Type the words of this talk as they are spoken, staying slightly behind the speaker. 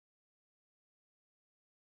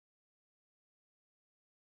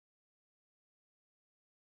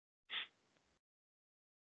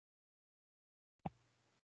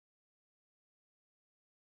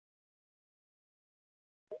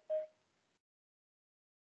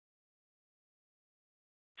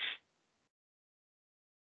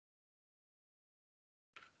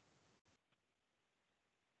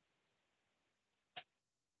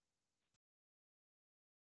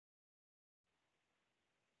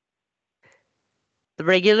The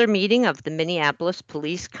regular meeting of the Minneapolis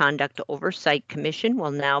Police Conduct Oversight Commission will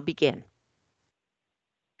now begin.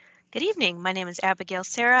 Good evening. My name is Abigail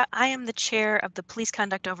Sarah. I am the chair of the Police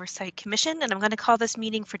Conduct Oversight Commission, and I'm going to call this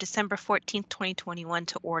meeting for December 14th, 2021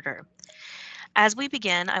 to order. As we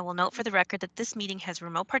begin, I will note for the record that this meeting has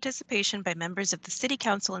remote participation by members of the City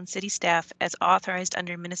Council and City staff as authorized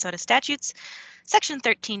under Minnesota statutes, Section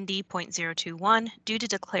 13D.021, due to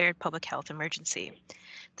declared public health emergency.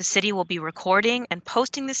 The city will be recording and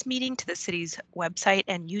posting this meeting to the city's website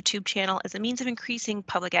and YouTube channel as a means of increasing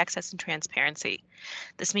public access and transparency.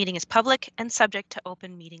 This meeting is public and subject to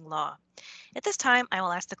open meeting law. At this time, I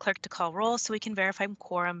will ask the clerk to call roll so we can verify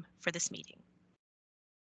quorum for this meeting.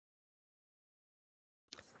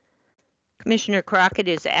 Commissioner Crockett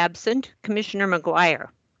is absent. Commissioner McGuire.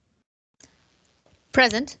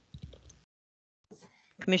 Present.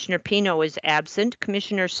 Commissioner Pino is absent.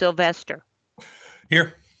 Commissioner Sylvester.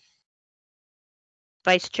 Here.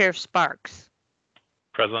 Vice Chair Sparks.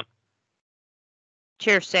 Present.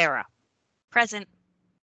 Chair Sarah. Present.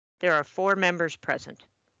 There are 4 members present.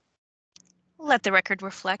 Let the record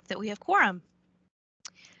reflect that we have quorum.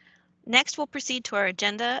 Next, we'll proceed to our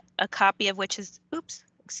agenda, a copy of which is,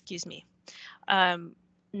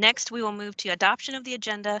 next, we will move to adoption of the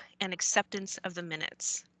agenda and acceptance of the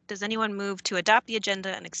minutes. Does anyone move to adopt the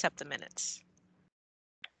agenda and accept the minutes?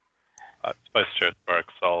 Vice Chair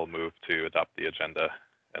Sparks, I'll move to adopt the agenda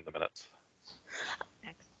and the minutes.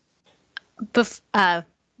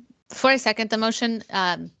 Before I second the motion,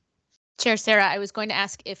 Chair Sarah, I was going to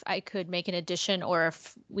ask if I could make an addition or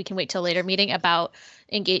if we can wait till a later meeting about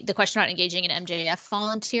the question about engaging an MJF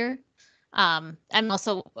volunteer. I'm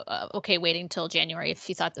also okay waiting till January if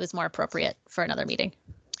you thought that was more appropriate for another meeting.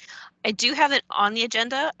 I do have it on the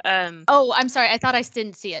agenda. Oh, I'm sorry. I thought I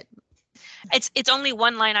didn't see it. It's only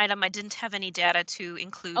one line item. I didn't have any data to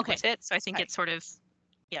include with it, so I think it's sort of,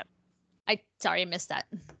 yeah. Sorry, I missed that.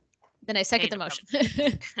 Then I second the motion.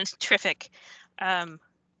 Terrific. All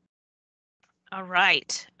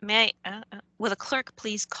right. May I, will the clerk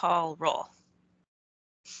please call roll?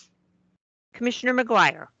 Commissioner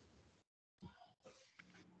McGuire.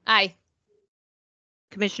 Aye.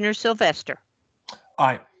 Commissioner Sylvester.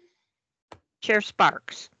 Aye. Chair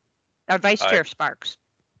Sparks. Vice Chair Sparks.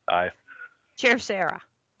 Aye. Chair Sarah.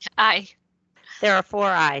 Aye. There are 4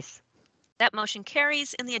 ayes. That motion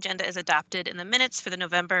carries and the agenda is adopted and the minutes for the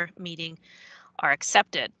November meeting are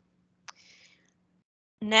accepted.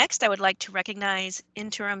 Next, I would like to recognize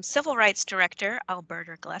Interim Civil Rights Director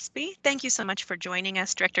Alberta Gillespie. Thank you so much for joining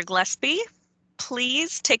us, Director Gillespie.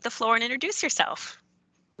 Please take the floor and introduce yourself.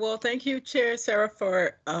 Well, thank you, Chair Sarah,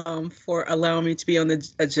 for allowing me to be on the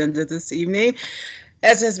agenda this evening.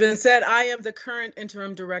 As has been said, I am the current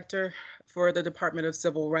interim director for the Department of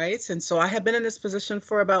Civil Rights. And so I have been in this position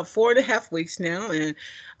for about 4.5 weeks now. And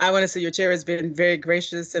I want to say your chair has been very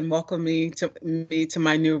gracious and welcomed me to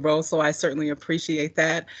my new role. So I certainly appreciate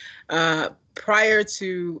that. Prior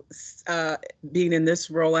to being in this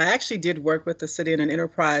role, I actually did work with the city in an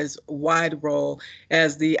enterprise-wide role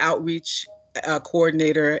as the outreach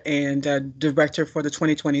coordinator and director for the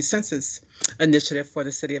 2020 census initiative for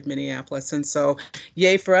the city of Minneapolis. And so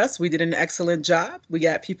yay for us. We did an excellent job. We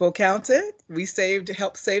got people counted. We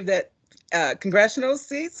helped save that congressional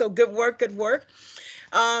seat. So good work, good work.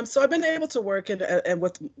 So I've been able to work and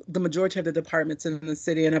with the majority of the departments in the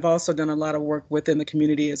city, and I've also done a lot of work within the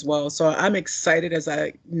community as well. So I'm excited, as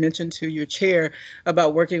I mentioned to your chair,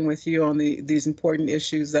 about working with you on these important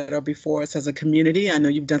issues that are before us as a community. I know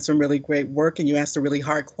you've done some really great work and you asked the really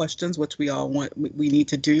hard questions, which we need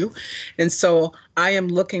to do. And so I am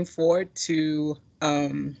looking forward to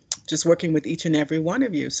just working with each and every one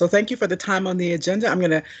of you. So thank you for the time on the agenda. I'm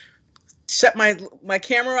going to shut my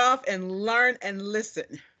camera off and learn and listen.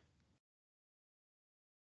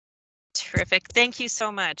 Terrific. Thank you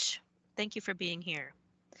so much. Thank you for being here.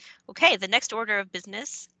 Okay, the next order of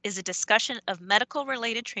business is a discussion of medical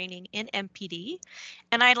related training in MPD.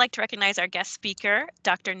 And I'd like to recognize our guest speaker,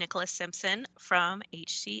 Dr. Nicholas Simpson from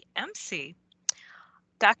HCMC.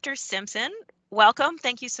 Dr. Simpson, welcome.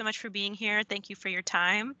 Thank you so much for being here. Thank you for your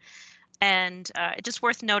time. And just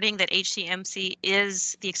worth noting that HCMC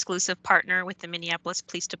is the exclusive partner with the Minneapolis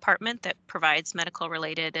Police Department that provides medical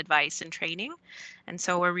related advice and training. And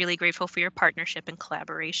so we're really grateful for your partnership and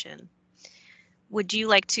collaboration. Would you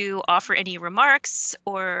like to offer any remarks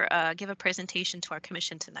or give a presentation to our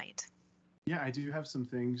commission tonight? Yeah, I do have some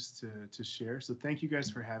things to share. So thank you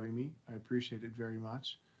guys for having me. I appreciate it very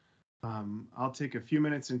much. I'll take a few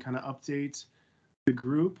minutes and kind of update the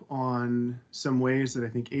group on some ways that I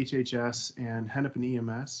think HHS and Hennepin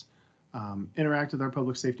EMS interact with our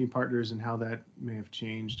public safety partners and how that may have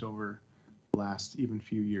changed over the last even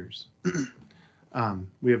few years.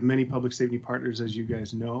 We have many public safety partners, as you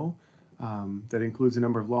guys know. That includes a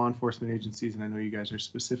number of law enforcement agencies, and I know you guys are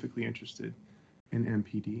specifically interested in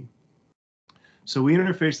MPD. So we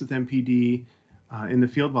interface with MPD in the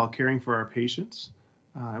field while caring for our patients,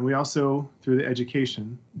 and we also through the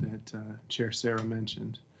education that Chair Sarah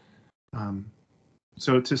mentioned.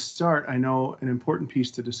 So to start, I know an important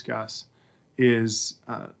piece to discuss is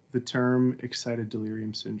the term excited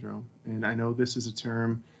delirium syndrome, and I know this is a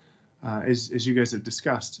term, as you guys have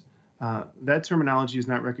discussed, that terminology is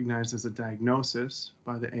not recognized as a diagnosis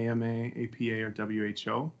by the AMA, APA, or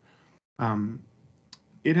WHO.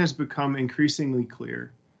 It has become increasingly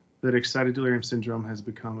clear that excited delirium syndrome has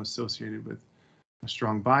become associated with a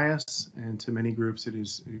strong bias, and to many groups it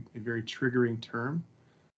is a very triggering term.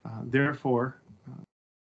 Therefore,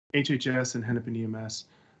 HHS and Hennepin EMS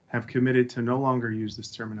have committed to no longer use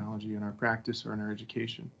this terminology in our practice or in our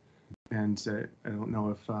education. And I don't know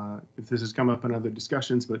if this has come up in other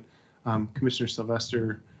discussions, but Commissioner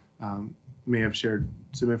Sylvester may have shared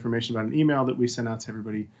some information about an email that we sent out to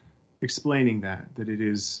everybody explaining that it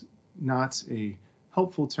is not a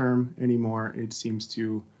helpful term anymore. It seems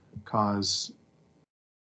to cause,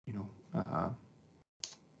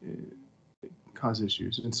 cause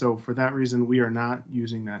issues. And so for that reason, we are not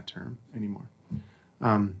using that term anymore.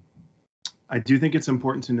 I do think it's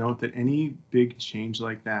important to note that any big change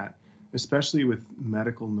like that, especially with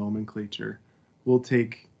medical nomenclature, will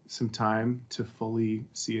take some time to fully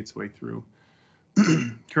see its way through.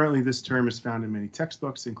 Currently, this term is found in many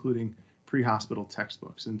textbooks, including pre-hospital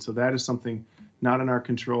textbooks. And so that is something not in our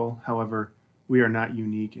control. However, we are not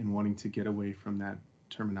unique in wanting to get away from that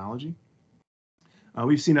terminology.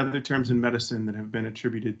 We've seen other terms in medicine that have been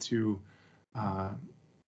attributed to,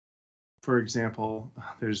 for example,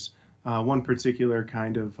 there's one particular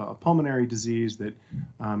kind of pulmonary disease that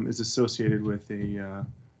is associated with a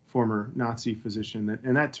former Nazi physician,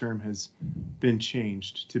 and that term has been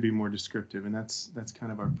changed to be more descriptive, and that's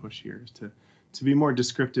kind of our push here, is to be more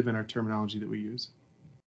descriptive in our terminology that we use.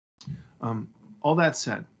 All that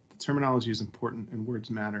said, the terminology is important and words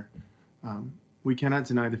matter. We cannot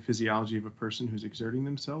deny the physiology of a person who's exerting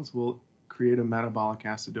themselves will create a metabolic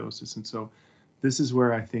acidosis, and so this is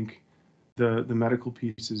where I think the medical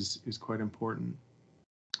piece is quite important.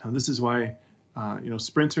 This is why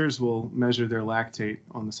sprinters will measure their lactate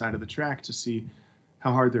on the side of the track to see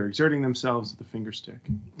how hard they're exerting themselves with the finger stick.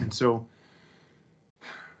 And so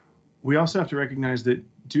we also have to recognize that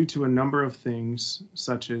due to a number of things,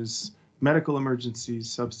 such as medical emergencies,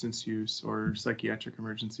 substance use, or psychiatric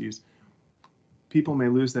emergencies, people may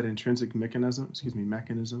lose that intrinsic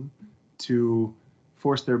mechanism to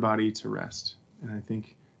force their body to rest. And I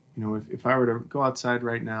think, if I were to go outside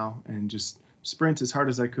right now and just sprint as hard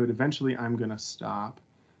as I could, eventually I'm going to stop.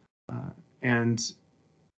 And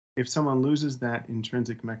if someone loses that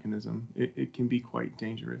intrinsic mechanism, it can be quite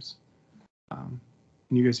dangerous. Can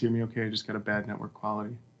you guys hear me okay? I just got a bad network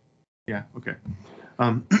quality. Yeah, okay.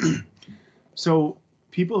 So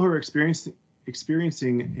people who are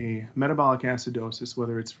experiencing a metabolic acidosis,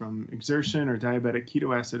 whether it's from exertion or diabetic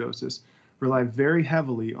ketoacidosis, rely very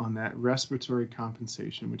heavily on that respiratory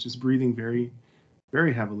compensation, which is breathing very,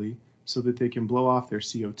 very heavily so that they can blow off their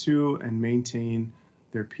CO2 and maintain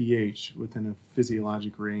their pH within a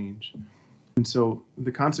physiologic range. And so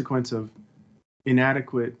the consequence of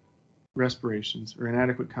inadequate respirations or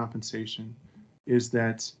inadequate compensation is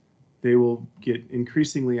that they will get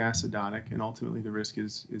increasingly acidotic, and ultimately the risk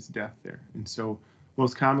is death there. And so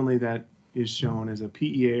most commonly that is shown as a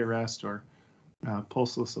PEA arrest or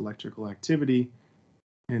pulseless electrical activity.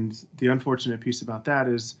 And the unfortunate piece about that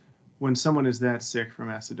is when someone is that sick from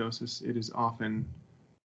acidosis, it is often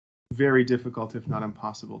very difficult, if not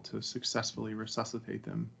impossible, to successfully resuscitate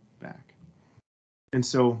them back. And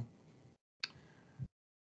so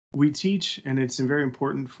we teach, and it's very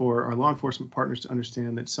important for our law enforcement partners to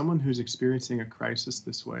understand that someone who's experiencing a crisis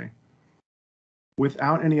this way,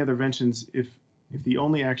 without any other interventions, if the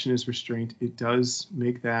only action is restraint, it does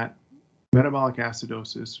make that metabolic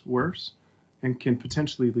acidosis worse and can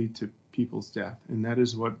potentially lead to people's death. And that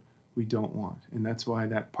is what we don't want. And that's why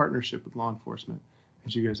that partnership with law enforcement,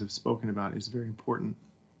 as you guys have spoken about, is very important.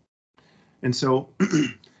 And so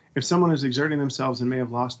if someone is exerting themselves and may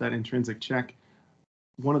have lost that intrinsic check,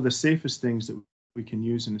 one of the safest things that we can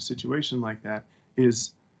use in a situation like that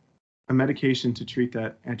is a medication to treat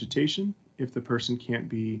that agitation if the person can't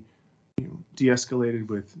be de-escalated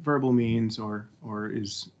with verbal means or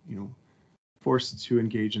is forced to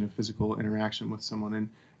engage in a physical interaction with someone.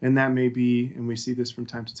 And that may be, and we see this from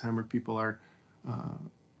time to time, where people are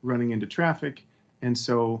running into traffic. And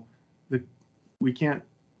so we can't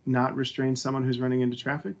not restrain someone who's running into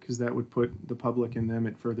traffic, because that would put the public and them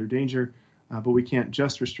at further danger. But we can't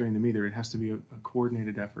just restrain them either. It has to be a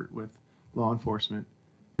coordinated effort with law enforcement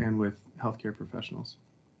and with healthcare professionals.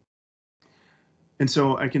 And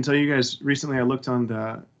so I can tell you guys, recently I looked on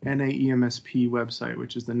the NAEMSP website,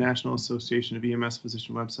 which is the National Association of EMS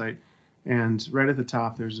Physician website. And right at the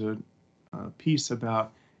top, there's a piece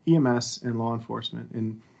about EMS and law enforcement.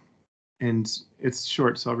 And it's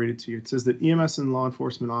short, so I'll read it to you. It says that EMS and law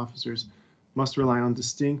enforcement officers must rely on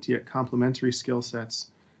distinct yet complementary skill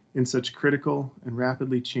sets in such critical and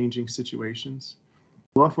rapidly changing situations.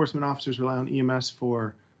 Law enforcement officers rely on EMS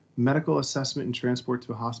for medical assessment and transport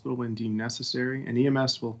to a hospital when deemed necessary, and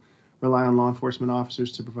EMS will rely on law enforcement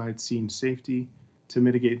officers to provide scene safety, to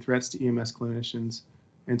mitigate threats to EMS clinicians,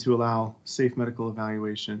 and to allow safe medical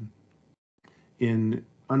evaluation in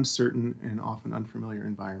uncertain and often unfamiliar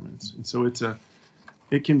environments. And so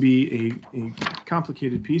it can be a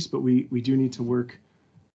complicated piece, but we do need to work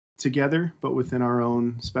together, but within our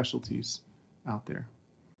own specialties out there.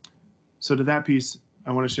 So to that piece,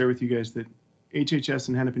 I want to share with you guys that HHS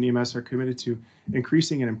and Hennepin EMS are committed to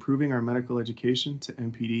increasing and improving our medical education to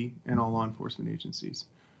MPD and all law enforcement agencies.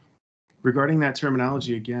 Regarding that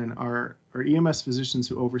terminology, again, our EMS physicians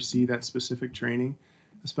who oversee that specific training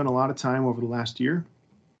have spent a lot of time over the last year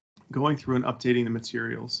going through and updating the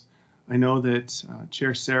materials. I know that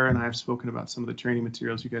Chair Sarah and I have spoken about some of the training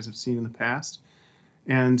materials you guys have seen in the past,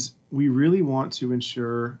 and we really want to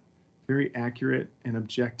ensure very accurate and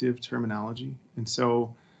objective terminology. And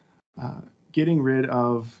so getting rid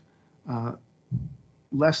of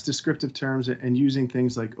less descriptive terms and using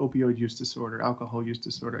things like opioid use disorder, alcohol use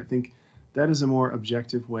disorder, I think that is a more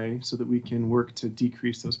objective way so that we can work to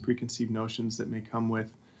decrease those preconceived notions that may come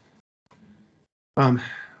with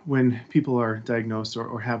when people are diagnosed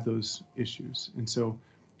or have those issues. And so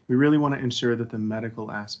we really want to ensure that the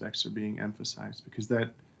medical aspects are being emphasized, because that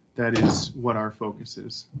is what our focus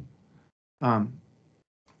is.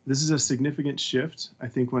 This is a significant shift. I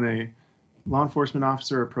think when a law enforcement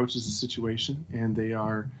officer approaches a situation and they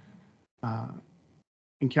are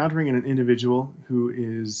encountering an individual who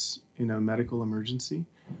is in a medical emergency,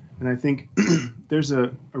 and I think there's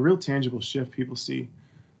a real tangible shift people see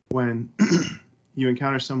when you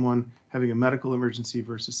encounter someone having a medical emergency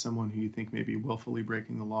versus someone who you think may be willfully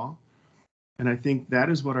breaking the law. And I think that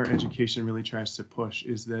is what our education really tries to push,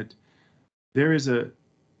 is that there is a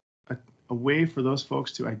way for those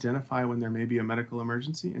folks to identify when there may be a medical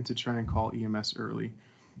emergency and to try and call EMS early.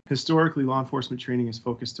 Historically, law enforcement training is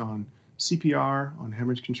focused on CPR, on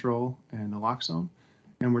hemorrhage control, and naloxone,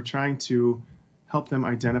 and we're trying to help them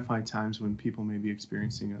identify times when people may be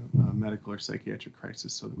experiencing a medical or psychiatric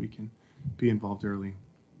crisis so that we can be involved early.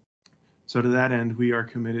 So to that end, we are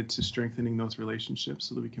committed to strengthening those relationships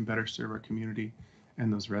so that we can better serve our community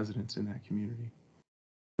and those residents in that community.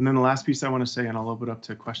 And then the last piece I want to say, and I'll open it up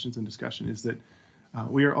to questions and discussion, is that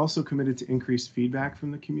we are also committed to increase feedback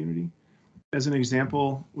from the community. As an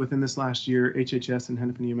example, within this last year, HHS and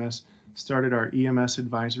Hennepin EMS started our EMS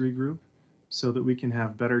advisory group so that we can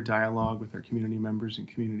have better dialogue with our community members and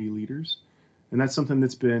community leaders. And that's something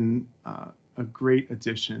that's been a great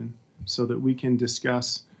addition so that we can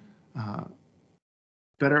discuss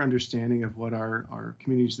better understanding of what our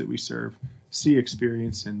communities that we serve see,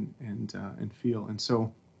 experience, and feel. And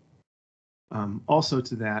so also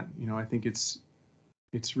to that, I think it's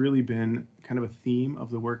really been kind of a theme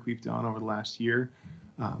of the work we've done over the last year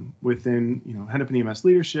within Hennepin EMS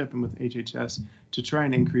leadership and with HHS to try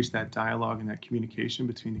and increase that dialogue and that communication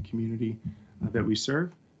between the community that we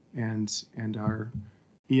serve and our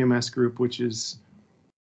EMS group, which is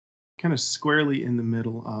kind of squarely in the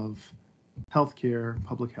middle of healthcare,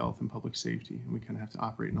 public health, and public safety, and we kind of have to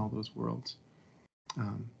operate in all those worlds.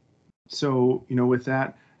 So with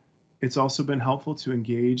that, it's also been helpful to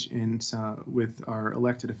engage with our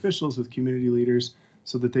elected officials, with community leaders,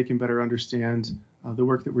 so that they can better understand the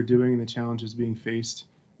work that we're doing and the challenges being faced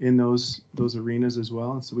in those arenas as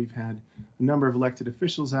well. And so we've had a number of elected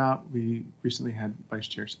officials out. We recently had Vice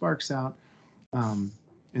Chair Sparks out.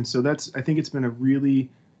 And so I think it's been a really,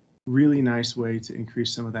 really nice way to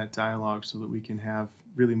increase some of that dialogue so that we can have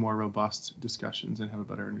really more robust discussions and have a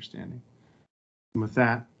better understanding. And with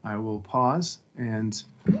that, I will pause and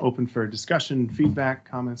open for discussion, feedback,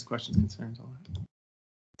 comments, questions, concerns, all that.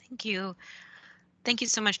 Thank you. Thank you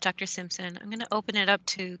so much, Dr. Simpson. I'm going to open it up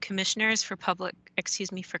to commissioners for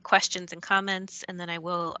for questions and comments, and then I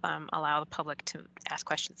will allow the public to ask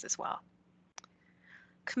questions as well.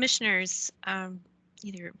 Commissioners,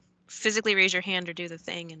 either physically raise your hand or do the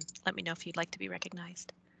thing and let me know if you'd like to be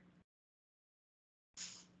recognized.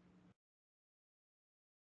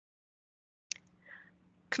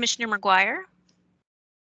 Commissioner McGuire,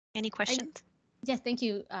 any questions? Yes, thank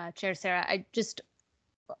you, Chair Sarah. I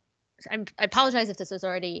apologize if this was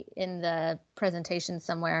already in the presentation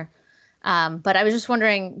somewhere, but I was just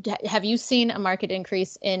wondering, have you seen a market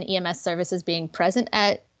increase in EMS services being present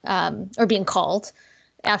at or being called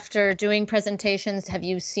after doing presentations? Have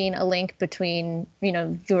you seen a link between,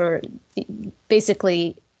 your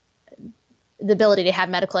basically the ability to have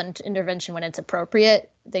medical intervention when it's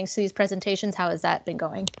appropriate, thanks to these presentations? How has that been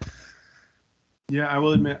going? Yeah, I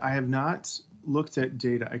will admit I have not looked at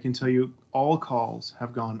data. I can tell you all calls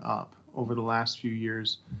have gone up over the last few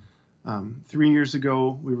years. 3 years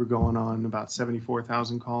ago, we were going on about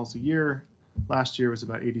 74,000 calls a year. Last year was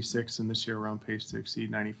about 86, and this year we're on pace to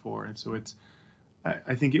exceed 94. And so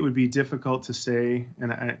I think it would be difficult to say,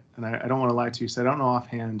 and I don't want to lie to you, so I don't know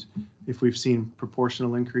offhand if we've seen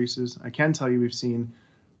proportional increases. I can tell you we've seen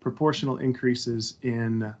proportional increases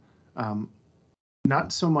in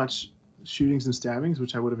not so much shootings and stabbings,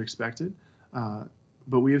 which I would have expected,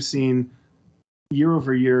 but we have seen year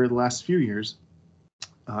over year, the last few years,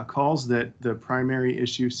 calls that the primary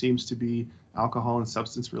issue seems to be alcohol and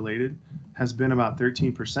substance related has been about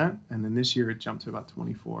 13%, and then this year it jumped to about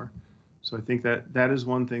 24. So I think that is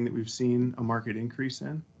one thing that we've seen a market increase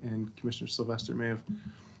in, and Commissioner Sylvester may have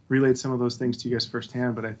relayed some of those things to you guys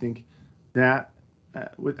firsthand, but I think that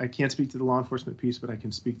I can't speak to the law enforcement piece, but I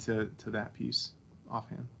can speak to that piece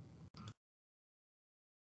offhand.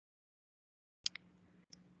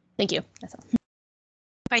 Thank you. That's all.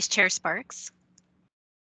 Vice Chair Sparks.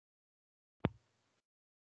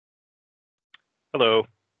 Hello.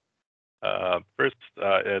 First,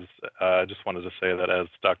 I just wanted to say that as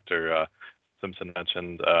Dr. Simpson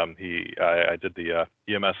mentioned, I did the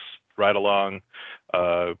EMS ride-along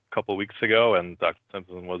a couple of weeks ago, and Dr.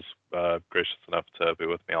 Simpson was gracious enough to be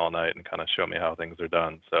with me all night and kind of show me how things are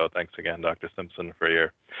done. So thanks again, Dr. Simpson, for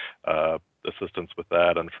your assistance with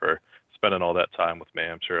that and for spending all that time with me.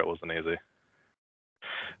 I'm sure it wasn't easy.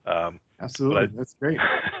 Absolutely, that's great.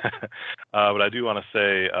 But I do want to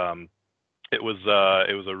say it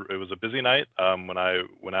was a busy night when I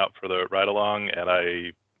went out for the ride along, and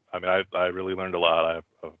I really learned a lot. I have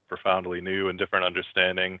a profoundly new and different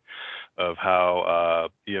understanding of how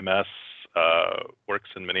EMS works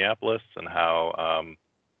in Minneapolis and how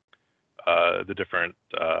the different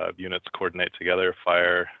units coordinate together: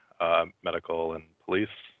 fire, medical, and police.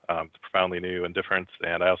 It's profoundly new and different,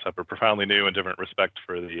 and I also have a profoundly new and different respect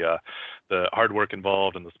for the hard work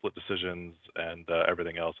involved and the split decisions and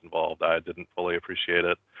everything else involved. I didn't fully appreciate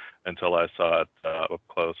it until I saw it up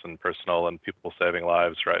close and personal, and people saving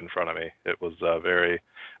lives right in front of me. It was a very,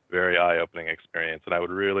 very eye-opening experience, and I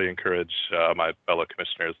would really encourage my fellow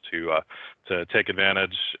commissioners to take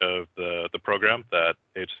advantage of the program that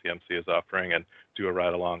HCMC is offering and do a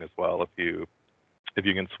ride-along as well if you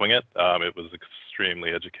can swing it. It was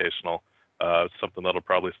extremely educational, something that'll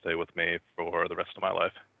probably stay with me for the rest of my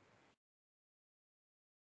life.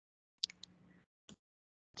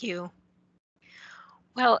 Thank you.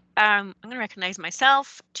 Well, I'm going to recognize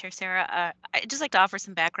myself, Chair Sarah. I'd just like to offer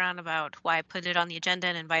some background about why I put it on the agenda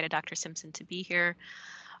and invited Dr. Simpson to be here.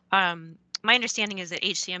 My understanding is that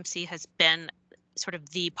HCMC has been sort of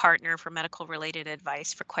the partner for medical related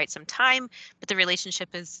advice for quite some time, but the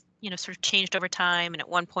relationship has, sort of changed over time. And at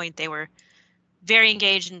one point they were very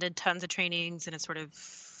engaged and did tons of trainings, and it sort of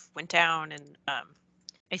went down. And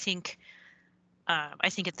I think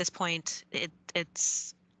at this point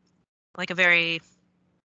it's like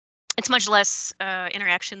it's much less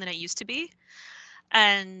interaction than it used to be.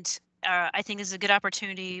 And I think this is a good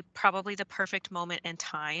opportunity, probably the perfect moment in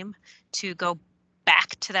time to go back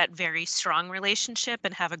to that very strong relationship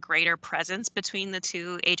and have a greater presence between the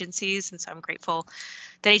two agencies. And so I'm grateful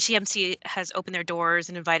that HCMC has opened their doors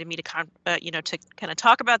and invited me to kind of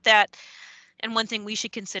talk about that. And one thing we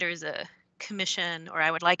should consider as a commission, or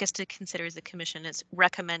I would like us to consider as a commission, is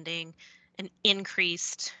recommending an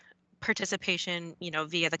increased participation,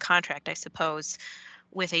 via the contract, I suppose,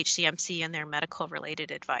 with HCMC and their medical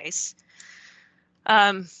related advice.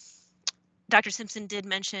 Dr. Simpson did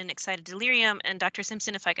mention excited delirium, and Dr.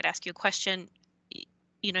 Simpson, if I could ask you a question,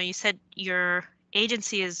 you said your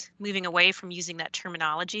agency is moving away from using that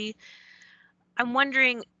terminology. I'm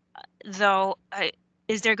wondering, though,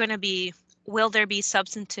 will there be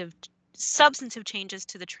substantive changes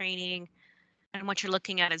to the training and what you're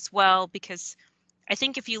looking at as well? Because I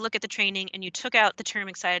think if you look at the training and you took out the term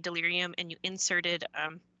excited delirium and you inserted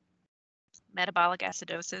metabolic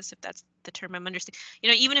acidosis, if that's the term I'm understanding,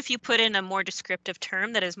 even if you put in a more descriptive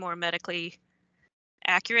term that is more medically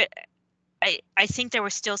accurate, I think there were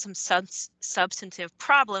still some substantive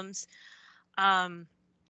problems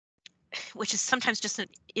which is sometimes just an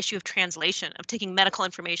issue of translation, of taking medical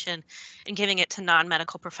information and giving it to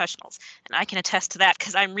non-medical professionals. And I can attest to that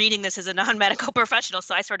because I'm reading this as a non-medical professional,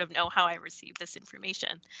 so I sort of know how I receive this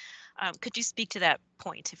information. Could you speak to that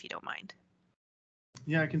point, if you don't mind?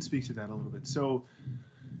 Yeah, I can speak to that a little bit. So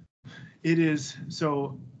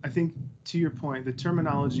I think to your point, the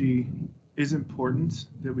terminology is important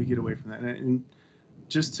that we get away from that. And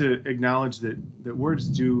just to acknowledge that words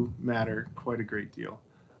do matter quite a great deal.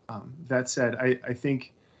 That said, I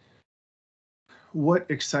think what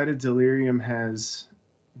excited delirium has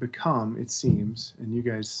become, it seems, and you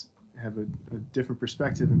guys have a different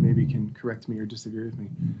perspective and maybe can correct me or disagree with me.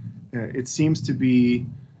 It seems to be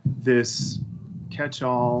this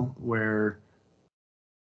catch-all where,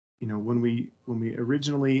 you know, when we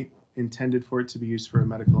originally intended for it to be used for a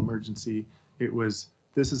medical emergency, it was,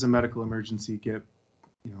 this is a medical emergency, get,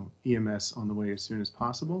 you know, EMS on the way as soon as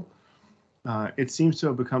possible. It seems to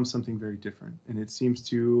have become something very different, and it seems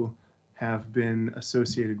to have been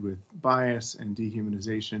associated with bias and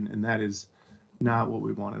dehumanization, and that is not what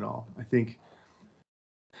we want at all. I think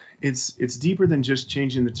it's deeper than just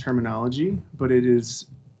changing the terminology, but it is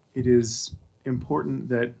important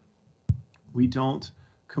that we don't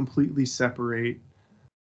completely separate,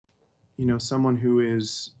 you know, someone who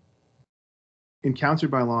is encountered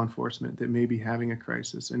by law enforcement that may be having a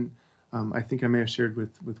crisis. And I think I may have shared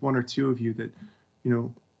with one or two of you that, you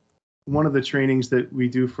know, one of the trainings that we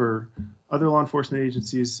do for other law enforcement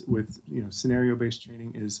agencies with, you know, scenario-based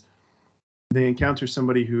training is they encounter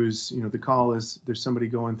somebody who's, you know, the call is there's somebody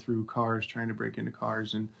going through cars, trying to break into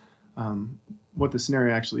cars. And what the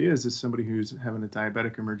scenario actually is somebody who's having a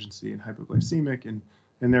diabetic emergency and hypoglycemic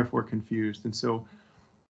and therefore confused. And so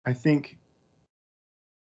I think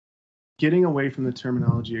getting away from the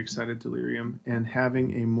terminology excited delirium and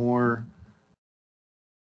having a more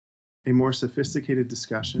sophisticated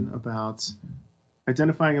discussion about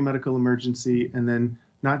identifying a medical emergency and then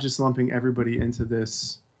not just lumping everybody into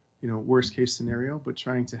this, you know, worst case scenario, but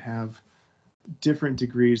trying to have different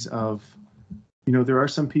degrees of, you know, there are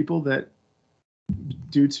some people that,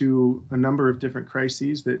 due to a number of different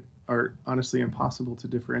crises that are honestly impossible to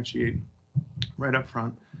differentiate right up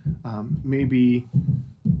front, maybe,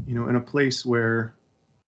 you know, in a place where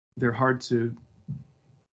they're hard to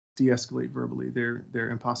de-escalate verbally, they're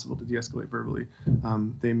impossible to de-escalate verbally.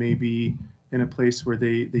 They may be in a place where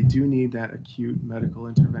they do need that acute medical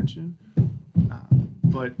intervention.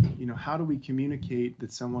 But, you know, how do we communicate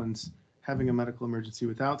that someone's having a medical emergency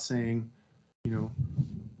without saying, you know,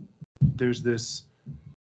 there's this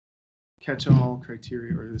catch-all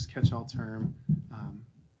criteria or this catch-all term,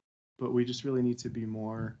 but we just really need to be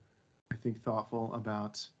more, I think, thoughtful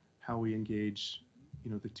about how we engage,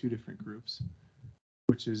 you know, the two different groups,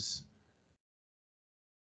 which is,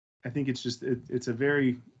 I think it's just, it's a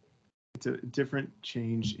different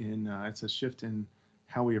change in, it's a shift in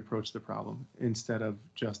how we approach the problem instead of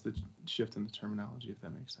just the shift in the terminology, if that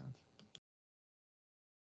makes sense.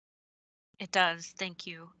 It does. Thank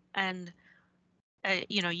you. And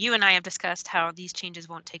you know, you and I have discussed how these changes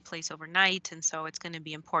won't take place overnight, and so it's going to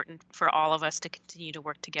be important for all of us to continue to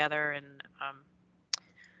work together. And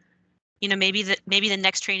you know, maybe the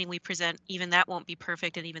next training we present, even that won't be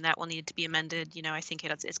perfect, and even that will need to be amended. You know, I think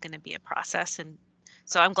it's going to be a process, and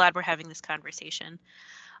so I'm glad we're having this conversation.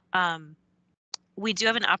 We do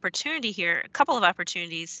have an opportunity here, a couple of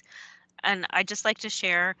opportunities, and I'd just like to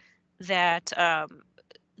share that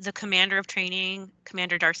the commander of training,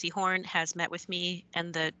 Commander Darcy Horn, has met with me,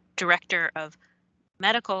 and the director of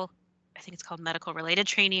medical, I think it's called medical related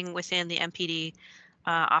training within the MPD,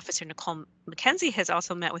 Officer Nicole McKenzie, has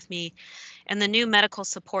also met with me. And the new medical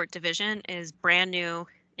support division is brand new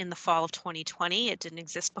in the fall of 2020. It didn't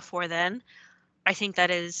exist before then. I think that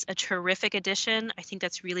is a terrific addition. I think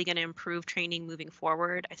that's really going to improve training moving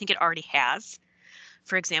forward. I think it already has.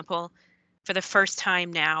 For example, for the first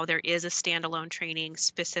time now, there is a standalone training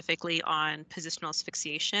specifically on positional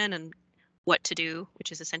asphyxiation and what to do,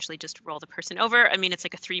 which is essentially just roll the person over. I mean, it's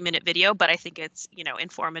like a 3-minute video, but I think it's, you know,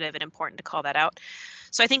 informative and important to call that out.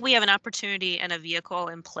 So I think we have an opportunity and a vehicle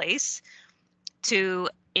in place to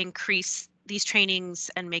increase these trainings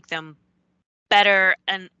and make them better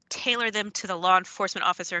and tailor them to the law enforcement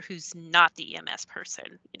officer who's not the EMS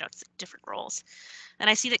person. You know, it's different roles. And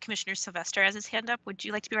I see that Commissioner Sylvester has his hand up. Would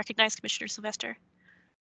you like to be recognized, Commissioner Sylvester?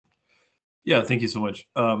 Yeah, thank you so much.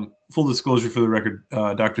 Full disclosure for the record,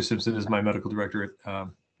 Dr. Simpson is my medical director at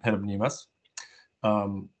head of EMS.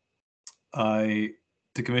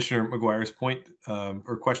 To Commissioner McGuire's point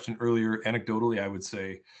or question earlier, anecdotally, I would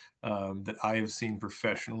say that I have seen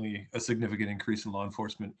professionally a significant increase in law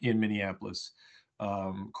enforcement in Minneapolis,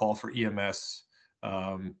 call for EMS,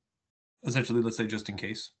 essentially, let's say just in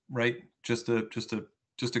case, right? Just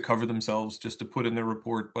to cover themselves, just to put in their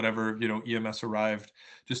report, whatever, EMS arrived,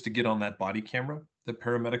 just to get on that body camera. The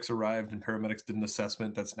paramedics arrived and paramedics did an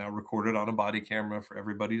assessment that's now recorded on a body camera for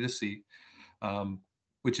everybody to see,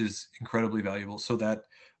 which is incredibly valuable. So that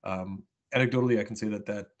anecdotally, I can say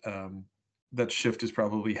that shift is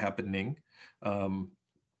probably happening. And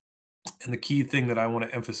the key thing that I want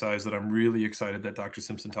to emphasize that I'm really excited that Dr.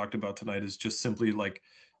 Simpson talked about tonight is just simply like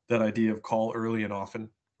that idea of call early and often,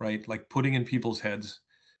 right? Like putting in people's heads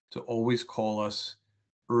to always call us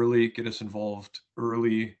early, get us involved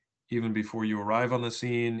early, even before you arrive on the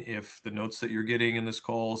scene. If the notes that you're getting in this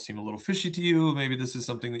call seem a little fishy to you, maybe this is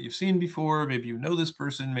something that you've seen before, maybe you know this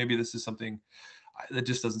person, maybe this is something that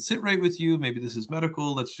just doesn't sit right with you, maybe this is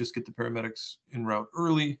medical, let's just get the paramedics en route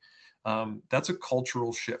early. That's a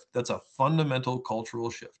cultural shift. That's a fundamental cultural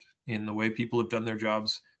shift in the way people have done their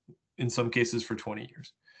jobs, in some cases for 20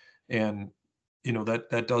 years. And,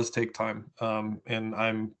 that does take time. And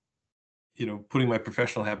I'm, putting my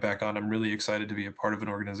professional hat back on, I'm really excited to be a part of an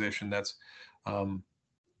organization that's, I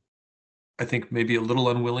think maybe a little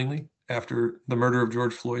unwillingly after the murder of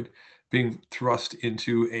George Floyd, being thrust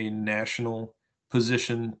into a national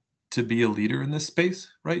position to be a leader in this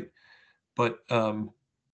space, right? But,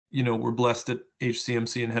 we're blessed at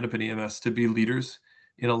HCMC and Hennepin EMS to be leaders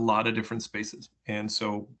in a lot of different spaces. And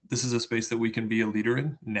so this is a space that we can be a leader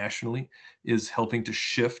in nationally, is helping to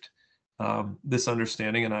shift this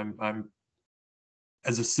understanding. And I'm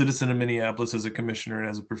as a citizen of Minneapolis, as a commissioner, and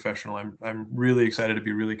as a professional, I'm really excited to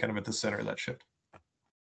be really kind of at the center of that shift.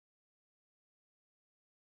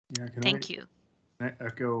 Yeah, Thank you. I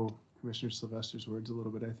echo Commissioner Sylvester's words a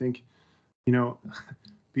little bit. I think,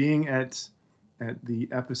 being at the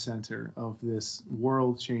epicenter of this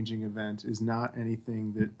world-changing event is not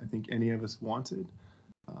anything that I think any of us wanted.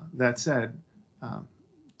 That said,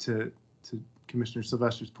 to Commissioner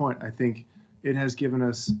Sylvester's point, I think it has given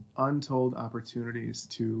us untold opportunities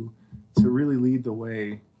to really lead the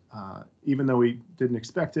way, even though we didn't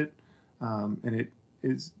expect it. And it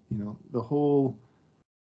is, the whole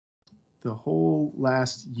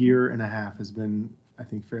last year and a half has been, I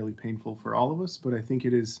think, fairly painful for all of us, but I think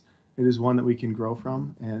it is one that we can grow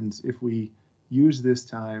from. And if we use this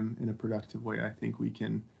time in a productive way, I think we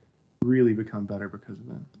can really become better because of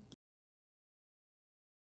it.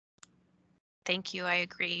 Thank you. I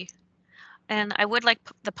agree. And I would like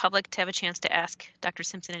the public to have a chance to ask Dr.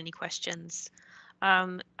 Simpson any questions.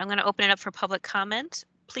 I'm going to open it up for public comment.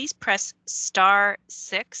 Please press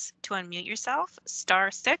 *6 to unmute yourself,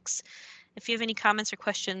 *6. If you have any comments or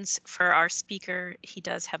questions for our speaker, he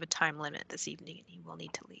does have a time limit this evening and he will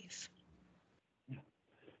need to leave.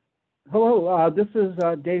 Hello, this is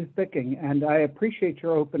Dave Bicking, and I appreciate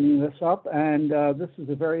your opening this up, and this is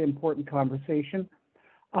a very important conversation.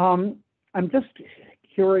 I'm just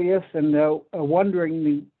curious and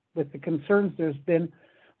wondering, with the concerns there's been,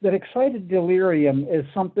 that excited delirium is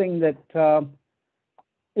something that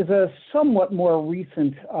is a somewhat more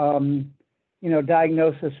recent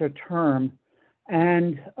diagnosis or term,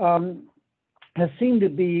 and has seemed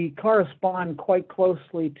to correspond quite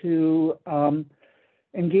closely to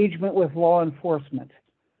engagement with law enforcement,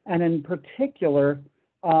 and in particular,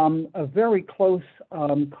 a very close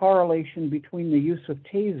correlation between the use of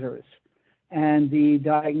tasers and the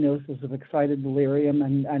diagnosis of excited delirium,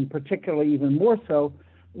 and particularly even more so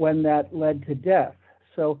when that led to death.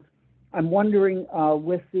 So I'm wondering,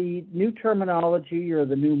 with the new terminology or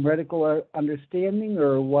the new medical understanding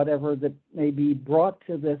or whatever that may be brought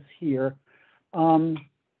to this here,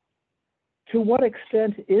 to what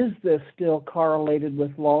extent is this still correlated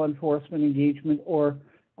with law enforcement engagement, or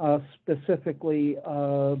specifically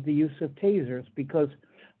the use of tasers? Because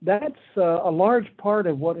that's a large part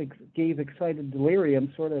of what gave excited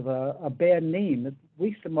delirium sort of a bad name, at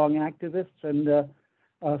least among activists, and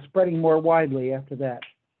spreading more widely after that.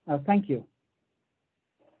 Thank you.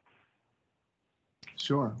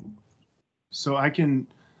 Sure. So I can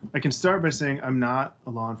start by saying I'm not a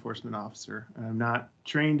law enforcement officer, and I'm not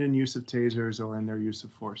trained in use of tasers or in their use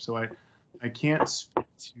of force. So I can't speak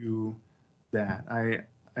to that. I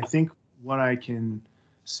think what I can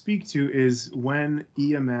speak to is when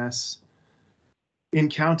EMS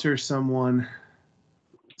encounters someone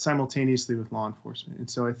simultaneously with law enforcement. And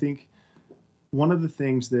so I think one of the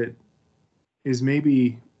things that is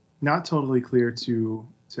maybe not totally clear to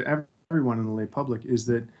everyone in the lay public is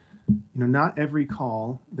that not every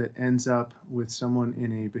call that ends up with someone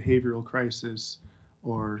in a behavioral crisis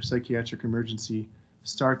or psychiatric emergency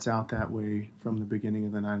starts out that way from the beginning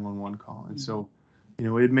of the 911 call. And so,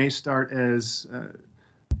 it may start as,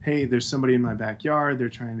 hey, there's somebody in my backyard, they're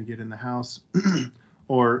trying to get in the house,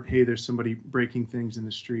 or hey, there's somebody breaking things in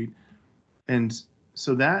the street. And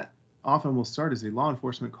so that often will start as a law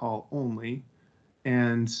enforcement call only,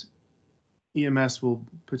 and EMS will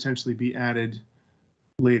potentially be added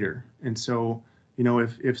later. And so,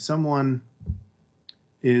 if someone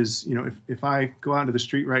is, if I go out into the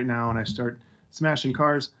street right now and I start smashing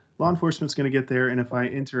cars, law enforcement's going to get there. And if I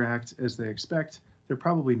interact as they expect, they're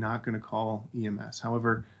probably not going to call EMS.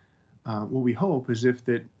 However, what we hope is if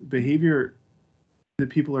that behavior that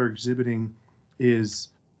people are exhibiting is,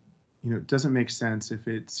 doesn't make sense, if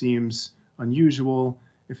it seems unusual,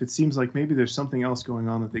 if it seems like maybe there's something else going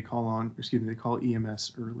on, that they call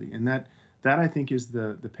EMS early. And that I think is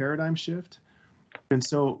the paradigm shift. And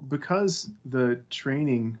so because the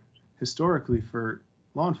training historically for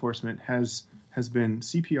law enforcement has been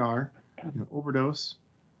CPR, overdose,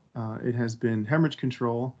 it has been hemorrhage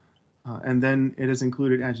control, and then it has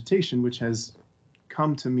included agitation, which has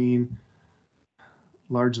come to mean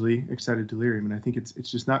largely excited delirium. And I think it's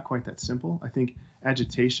just not quite that simple. I think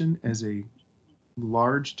agitation as a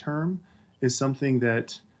large term is something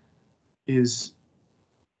that is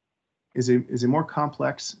a more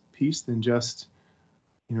complex piece than just,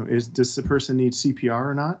 does the person need CPR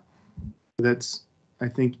or not? That's, I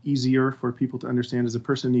think, easier for people to understand. Does a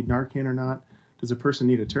person need Narcan or not? Does a person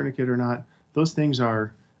need a tourniquet or not? Those things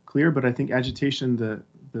are clear, but I think agitation,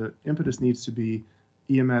 the impetus needs to be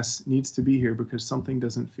EMS needs to be here because something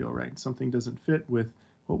doesn't feel right. Something doesn't fit with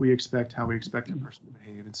what we expect, how we expect a person to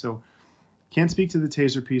behave. And so can't speak to the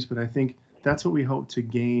taser piece, but I think that's what we hope to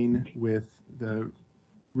gain with the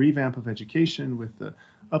revamp of education, with the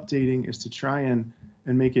updating, is to try and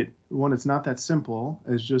make it one. It's not that simple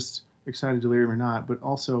as just excited delirium or not, but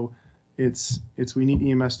also it's we need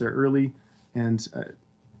EMS there early. And I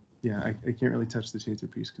can't really touch the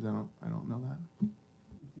taser piece because I don't know that.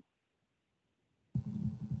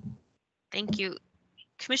 Thank you.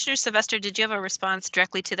 Commissioner Sylvester, did you have a response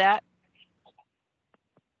directly to that?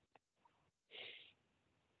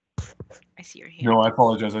 I see your hand. No, I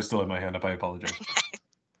apologize. I still have my hand up. I apologize.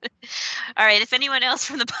 All right, if anyone else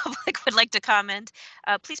from the public would like to comment,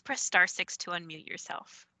 please press *6 to unmute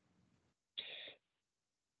yourself.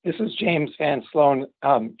 This is James Van Sloan.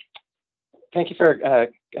 Thank you for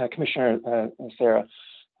Commissioner Sarah.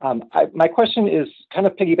 My question is kind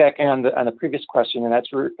of piggybacking on the previous question, and that's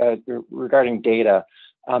regarding data.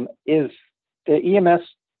 Is the EMS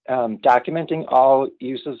documenting all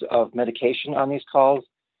uses of medication on these calls,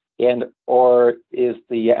 or is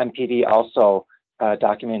the MPD also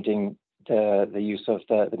documenting the use of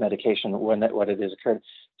the medication when what it is occurred,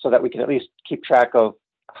 so that we can at least keep track of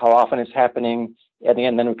how often it's happening,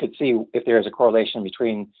 and then we could see if there is a correlation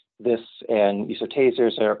between this and use of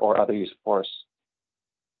tasers or other use of force?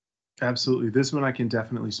 Absolutely. This one I can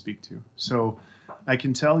definitely speak to. So I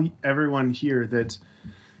can tell everyone here that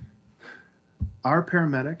our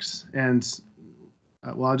paramedics and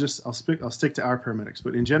I'll stick to our paramedics,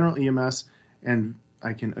 but in general EMS, and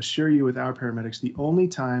I can assure you with our paramedics, the only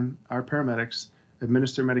time our paramedics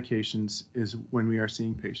administer medications is when we are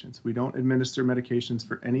seeing patients. We don't administer medications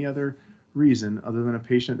for any other reason other than a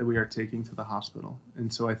patient that we are taking to the hospital.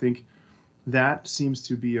 And so I think that seems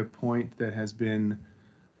to be a point that has been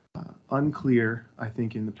unclear, I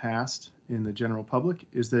think, in the past in the general public,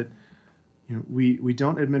 is that we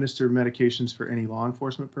don't administer medications for any law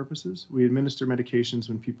enforcement purposes. We administer medications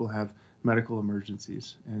when people have medical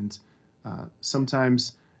emergencies, and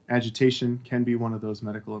sometimes agitation can be one of those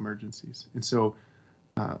medical emergencies. And so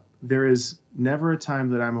there is never a time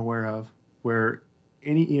that I'm aware of where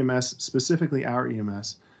any EMS, specifically our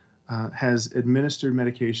EMS, has administered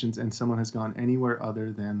medications and someone has gone anywhere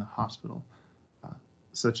other than the hospital,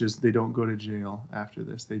 such as they don't go to jail after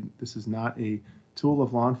this. This is not a tool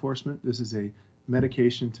of law enforcement. This is a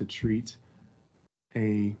medication to treat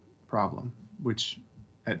a problem, which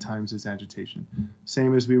at times is agitation.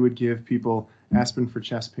 Same as we would give people aspirin for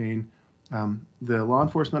chest pain. The law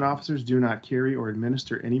enforcement officers do not carry or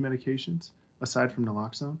administer any medications aside from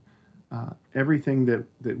naloxone. Everything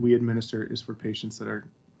that we administer is for patients that are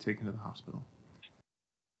taken to the hospital.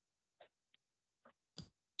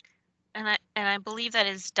 And I believe that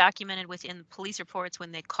is documented within police reports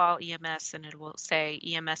when they call EMS, and it will say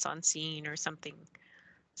EMS on scene or something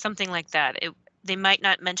like that. They might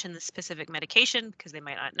not mention the specific medication because they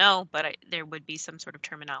might not know, but there would be some sort of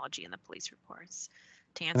terminology in the police reports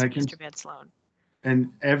to answer Mr. Van Sloan.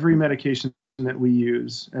 And every medication that we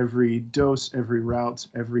use, every dose, every route,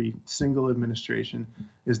 every single administration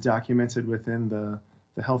is documented within the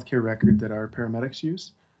healthcare record that our paramedics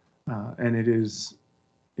use, and it is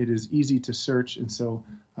easy to search. And so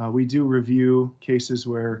we do review cases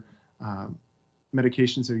where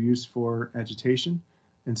medications are used for agitation,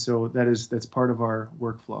 And so that's part of our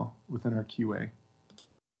workflow within our QA.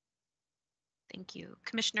 Thank you.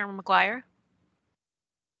 Commissioner McGuire?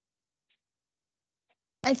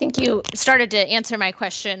 I think you started to answer my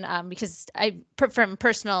question because from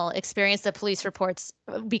personal experience, the police reports,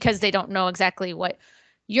 because they don't know exactly what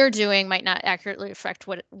you're doing, might not accurately reflect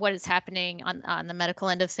what is happening on the medical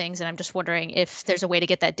end of things. And I'm just wondering if there's a way to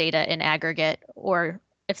get that data in aggregate, or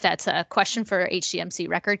if that's a question for HCMC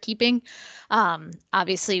record keeping.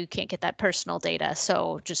 Obviously, you can't get that personal data.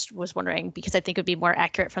 So just was wondering, because I think it would be more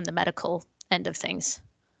accurate from the medical end of things.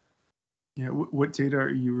 Yeah, what data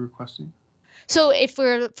are you requesting? So if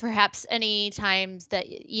we're perhaps any times that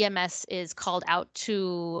EMS is called out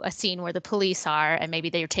to a scene where the police are, and maybe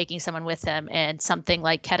they're taking someone with them, and something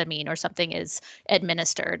like ketamine or something is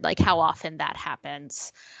administered, like how often that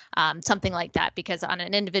happens, something like that, because on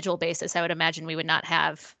an individual basis, I would imagine we would not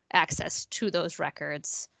have access to those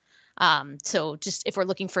records. So just if we're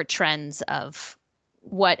looking for trends of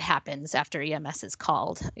what happens after EMS is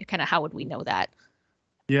called, kind of how would we know that?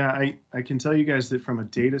 Yeah, I can tell you guys that from a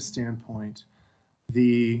data standpoint,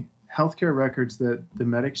 the healthcare records that the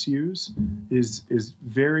medics use is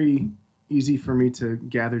very easy for me to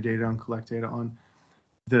gather data on, collect data on.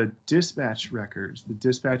 The dispatch records, the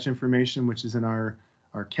dispatch information, which is in our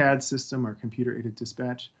CAD system, our computer-aided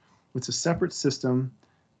dispatch, it's a separate system,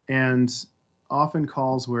 and often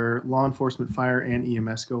calls where law enforcement, fire, and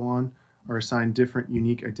EMS go on are assigned different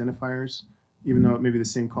unique identifiers, even though it may be the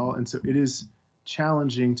same call. And so it is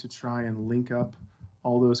challenging to try and link up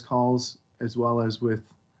all those calls as well as with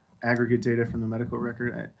aggregate data from the medical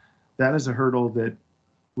record. That is a hurdle that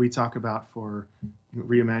we talk about for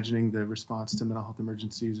reimagining the response to mental health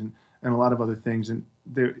emergencies and a lot of other things. And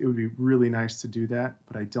it would be really nice to do that,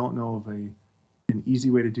 but I don't know of an easy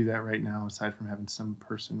way to do that right now, aside from having some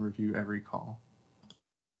person review every call.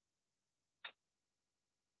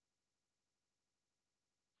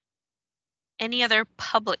 Any other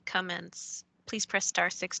public comments? Please press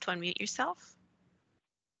 *6 to unmute yourself.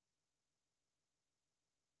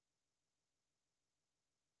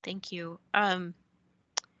 Thank you.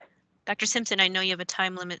 Dr. Simpson, I know you have a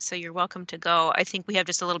time limit, so you're welcome to go. I think we have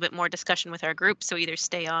just a little bit more discussion with our group, so either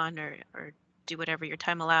stay on or do whatever your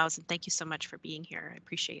time allows. And thank you so much for being here. I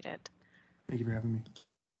appreciate it. Thank you for having me.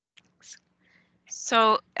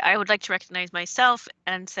 So I would like to recognize myself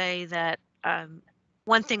and say that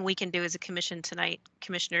one thing we can do as a commission tonight,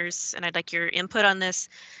 commissioners, and I'd like your input on this,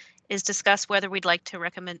 is discuss whether we'd like to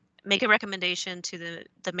make a recommendation to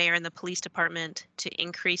the mayor and the police department to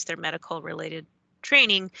increase their medical related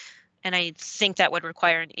training. And I think that would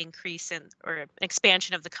require an increase in or an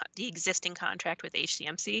expansion of the existing contract with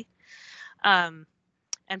HCMC. And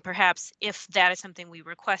perhaps if that is something we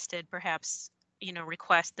requested, perhaps,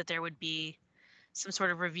 request that there would be some sort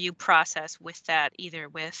of review process with that, either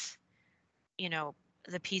with,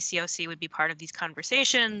 the PCOC would be part of these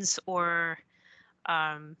conversations, or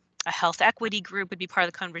a health equity group would be part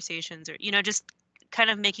of the conversations, or, just kind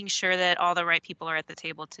of making sure that all the right people are at the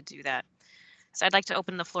table to do that. So I'd like to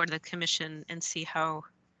open the floor to the commission and see how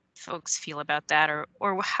folks feel about that,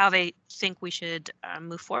 or how they think we should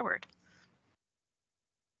move forward.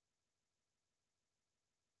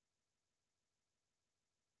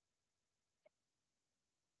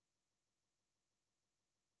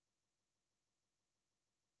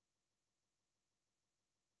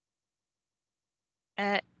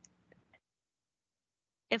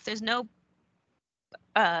 If there's no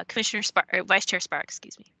Commissioner Spark, or Vice Chair Spark,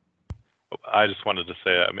 excuse me. I just wanted to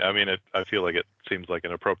say, I feel like it seems like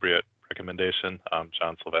an appropriate recommendation.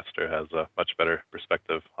 John Sylvester has a much better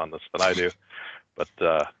perspective on this than I do, but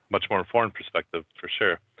much more informed perspective for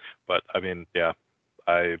sure. But yeah,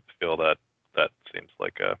 I feel that seems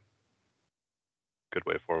like a good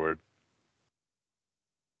way forward.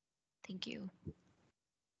 Thank you.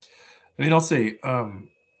 I'll say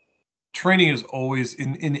training is always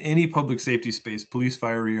in any public safety space, police,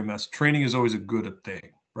 fire, EMS, training is always a good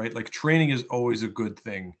thing, right? Like training is always a good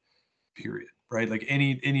thing, period, right? Like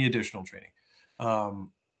any additional training.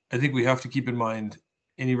 I think we have to keep in mind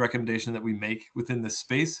any recommendation that we make within this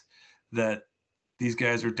space, that these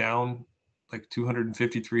guys are down like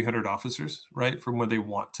 250, 300 officers, right, from where they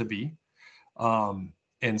want to be.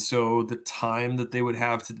 And so the time that they would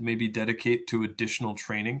have to maybe dedicate to additional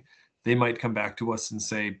training, they might come back to us and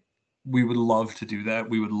say, we would love to do that.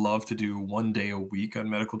 We would love to do 1 day a week on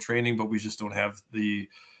medical training, but we just don't have the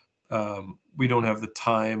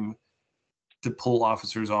time to pull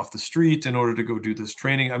officers off the street in order to go do this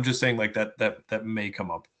training. I'm just saying like that may come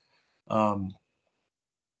up. And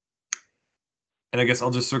I guess I'll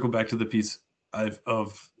just circle back to the piece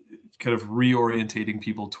of kind of reorientating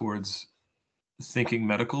people towards thinking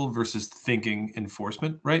medical versus thinking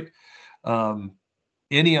enforcement, right?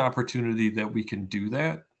 Any opportunity that we can do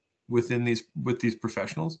that with these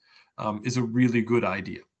professionals is a really good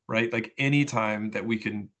idea, right? Like any time that we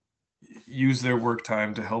can use their work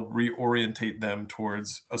time to help reorientate them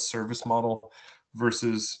towards a service model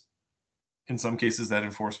versus, in some cases, that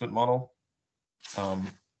enforcement model.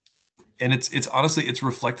 And it's honestly, it's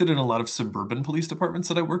reflected in a lot of suburban police departments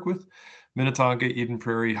that I work with: Minnetonka, Eden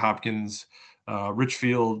Prairie, Hopkins,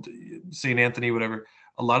 Richfield, St. Anthony, whatever.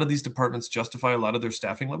 A lot of these departments justify a lot of their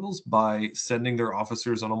staffing levels by sending their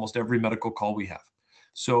officers on almost every medical call we have.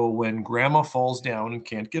 So when grandma falls down and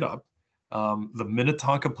can't get up, the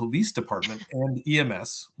Minnetonka Police Department and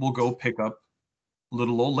EMS will go pick up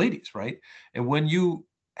little old ladies, right? And when you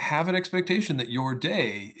have an expectation that your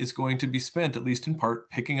day is going to be spent, at least in part,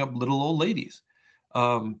 picking up little old ladies,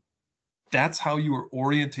 that's how you are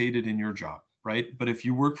orientated in your job, right? But if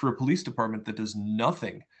you work for a police department that does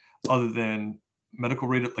nothing other than medical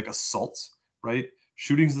related, like assaults, right?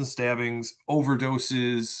 Shootings and stabbings,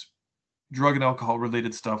 overdoses, drug and alcohol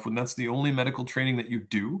related stuff, when that's the only medical training that you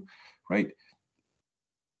do, right?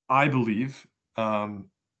 I believe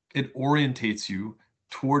it orientates you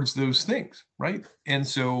towards those things, right? And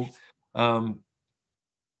so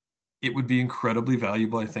it would be incredibly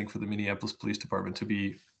valuable, I think, for the Minneapolis Police Department to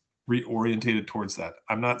be reorientated towards that.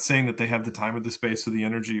 I'm not saying that they have the time or the space or the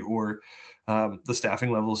energy or the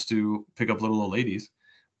staffing levels to pick up little old ladies,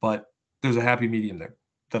 but there's a happy medium there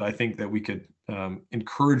that I think that we could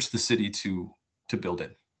encourage the city to build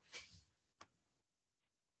in.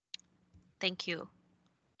 Thank you.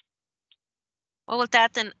 Well, with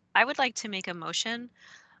that, then I would like to make a motion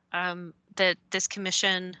that this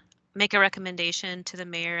commission make a recommendation to the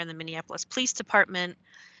mayor and the Minneapolis Police Department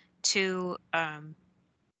to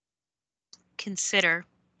consider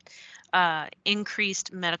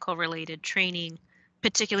increased medical related training,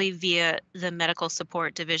 particularly via the medical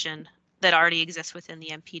support division that already exists within the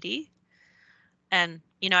MPD. And,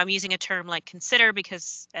 you know, I'm using a term like consider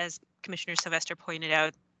because, as Commissioner Sylvester pointed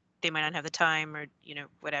out, they might not have the time or, you know,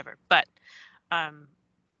 whatever. But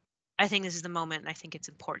I think this is the moment and I think it's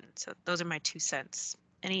important. So those are my 2 cents.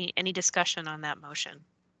 Any discussion on that motion?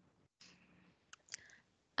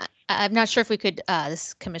 I'm not sure if we could,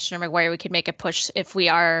 this Commissioner McGuire, we could make a push if we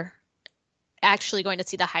are actually going to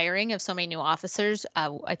see the hiring of so many new officers.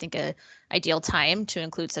 I think a ideal time to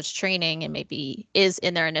include such training and maybe is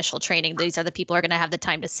in their initial training. These are the people who are going to have the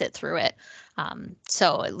time to sit through it.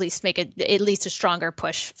 So at least make it at least a stronger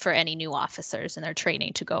push for any new officers in their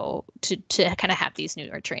training to go to kind of have these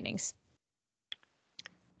newer trainings.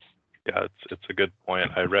 Yeah, it's a good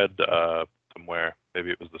point. I read somewhere,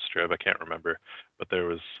 maybe it was the Strib, I can't remember, but there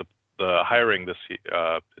was the hiring this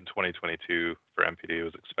in 2022 for MPD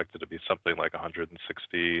was expected to be something like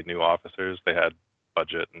 160 new officers. They had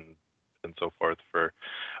budget and so forth for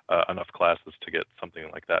enough classes to get something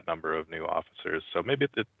like that number of new officers. So maybe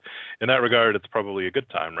in that regard, it's probably a good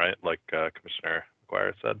time, right? Like Commissioner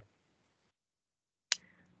McGuire said.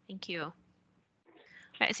 Thank you.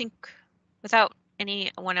 I think without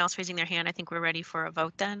anyone else raising their hand, I think we're ready for a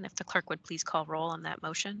vote then. If the clerk would please call roll on that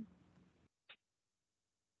motion.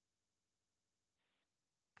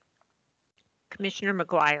 Commissioner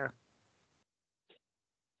McGuire,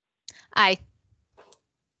 Aye.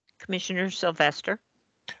 Commissioner Sylvester,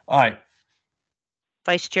 Aye.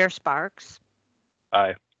 Vice Chair Sparks,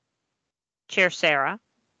 Aye. Chair Sarah.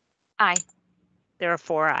 Aye. There are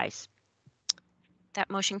 4 ayes. That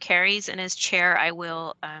motion carries, and as chair, I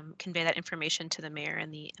will convey that information to the mayor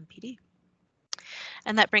and the MPD.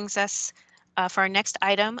 And that brings us for our next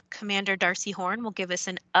item. Commander Darcy Horn will give us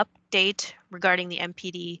an update regarding the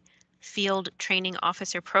MPD Field Training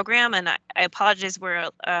Officer Program. And I apologize, we're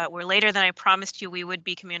later than I promised you we would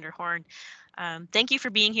be, Commander Horn. Thank you for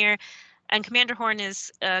being here. And Commander Horn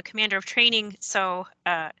is Commander of Training, so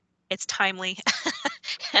it's timely.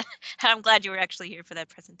 I'm glad you were actually here for that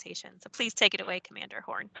presentation. So please take it away, Commander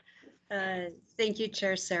Horn. Thank you,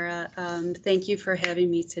 Chair Sarah. Thank you for having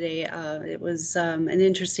me today. It was an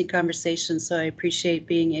interesting conversation, so I appreciate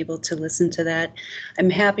being able to listen to that. I'm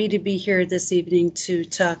happy to be here this evening to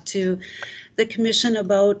talk to the Commission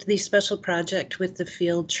about the special project with the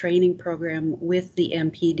field training program with the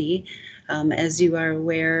MPD. As you are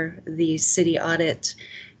aware, the City Audit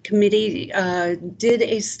Committee did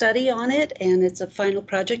a study on it, and it's a final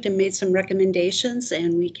project and made some recommendations,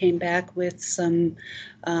 and we came back with some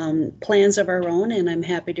plans of our own, and I'm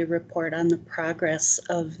happy to report on the progress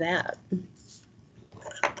of that.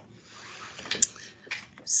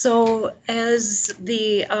 So as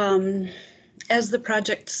as the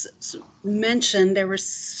project mentioned, there were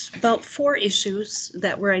about 4 issues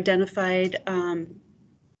that were identified,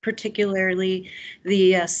 particularly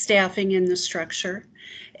the staffing and the structure,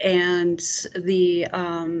 and the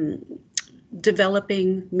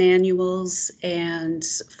developing manuals and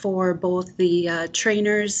for both the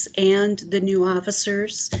trainers and the new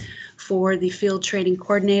officers, for the field training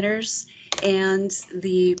coordinators and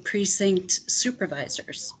the precinct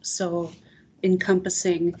supervisors. So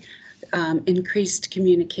encompassing increased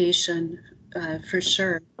communication for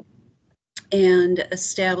sure, and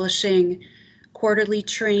establishing quarterly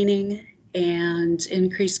training and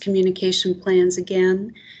increased communication plans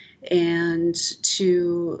again, and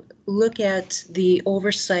to look at the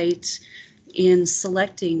oversight in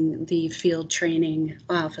selecting the field training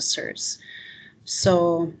officers.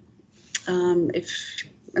 So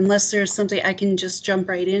unless there's something, I can just jump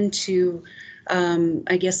right into,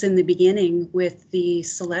 I guess in the beginning with the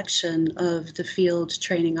selection of the field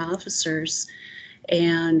training officers.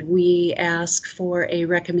 And we ask for a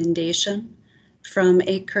recommendation from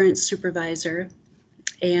a current supervisor,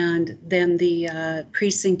 and then the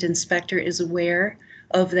precinct inspector is aware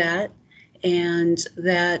of that, and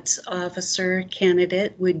that officer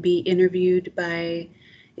candidate would be interviewed by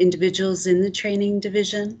individuals in the training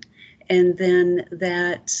division, and then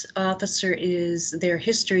that officer their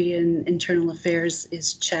history in internal affairs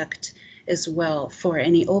is checked as well for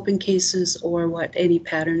any open cases or any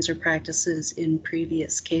patterns or practices in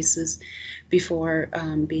previous cases before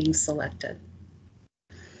being selected.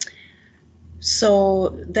 So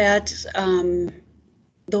that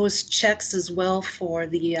those checks as well for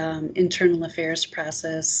the internal affairs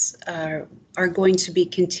process are going to be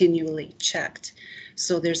continually checked.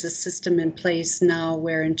 So there's a system in place now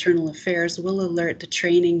where internal affairs will alert the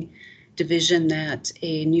training division that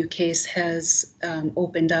a new case has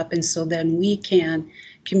opened up, and so then we can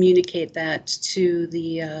communicate that to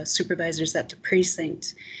the supervisors at the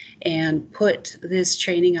precinct and put this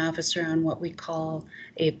training officer on what we call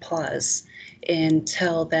a pause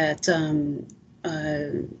until that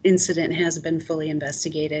incident has been fully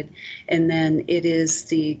investigated. And then it is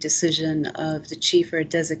the decision of the chief or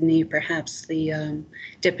designee, perhaps the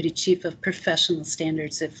deputy chief of professional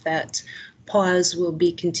standards, if that pause will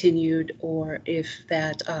be continued or if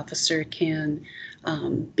that officer can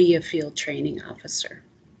be a field training officer.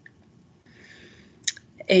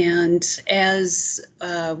 And as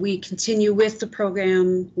we continue with the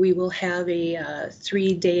program, we will have a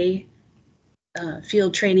 3-day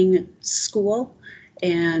field training school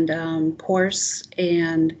and course,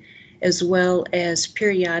 and as well as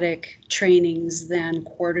periodic trainings then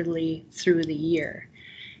quarterly through the year,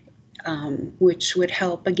 which would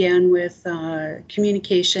help again with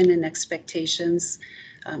communication and expectations,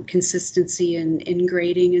 consistency in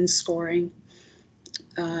grading and scoring,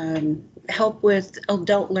 help with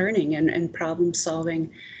adult learning and problem solving,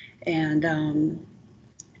 and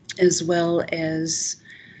as well as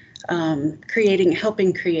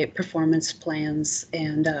helping create performance plans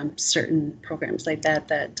and certain programs like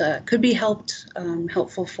that could be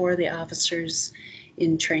helpful for the officers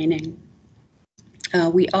in training.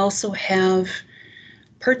 We also have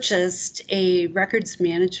purchased a records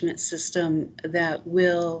management system that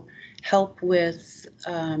will help with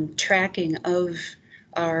tracking of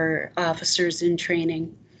our officers in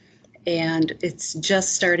training. And it's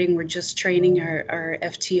just starting, we're just training our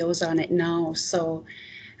FTOs on it now. So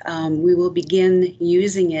we will begin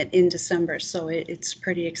using it in December. So it's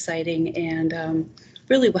pretty exciting, and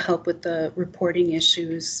really will help with the reporting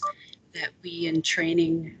issues that we in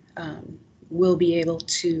training will be able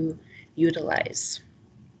to utilize.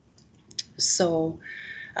 So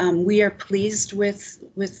we are pleased with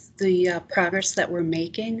the progress that we're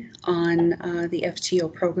making on the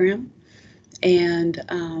FTO program, and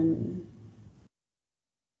I'm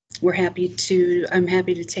happy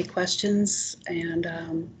to take questions, and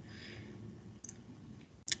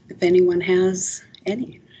if anyone has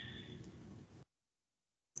any.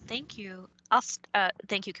 Thank you.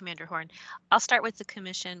 Thank you, Commander Horn. I'll start with the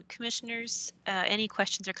commission. Commissioners, any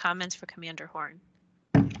questions or comments for Commander Horn?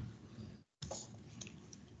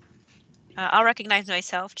 I'll recognize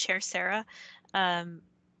myself, Chair Sarah.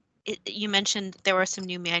 You mentioned there were some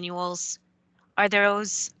new manuals. Are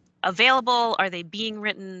those available? Are they being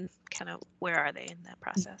written? Kind of where are they in that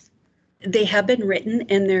process? They have been written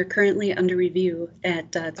and they're currently under review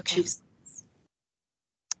at the chief's.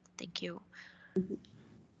 Thank you.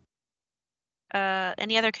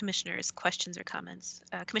 Any other commissioners, questions or comments?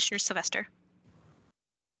 Commissioner Sylvester.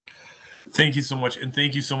 Thank you so much. And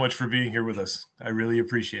thank you so much for being here with us. I really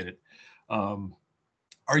appreciate it.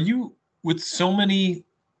 Are you, with so many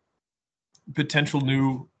potential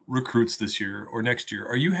new recruits this year or next year,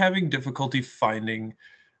 are you having difficulty finding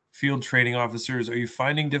field training officers? Are you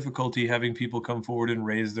finding difficulty having people come forward and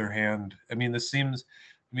raise their hand? I mean,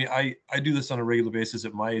 I do this on a regular basis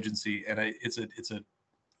at my agency, and it's a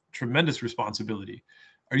tremendous responsibility.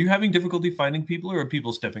 Are you having difficulty finding people, or are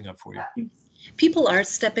people stepping up for you? People are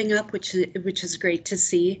stepping up, which is great to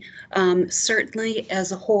see. Certainly,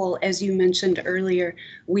 as a whole, as you mentioned earlier,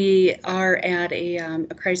 we are at a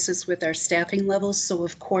crisis with our staffing levels. So,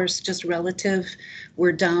 of course, just relative,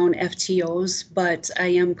 we're down FTOs. But I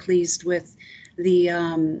am pleased with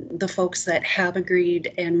the folks that have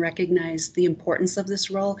agreed and recognized the importance of this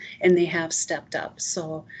role, and they have stepped up.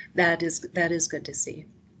 So that is good to see.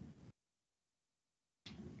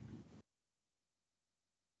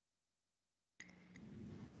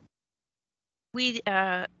 We,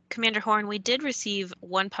 Commander Horn, we did receive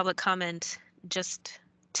one public comment just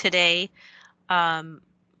today from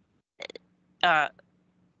a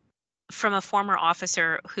former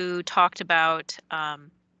officer who talked about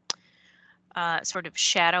sort of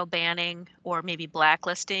shadow banning or maybe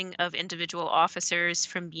blacklisting of individual officers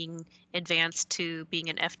from being advanced to being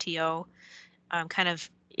an FTO, kind of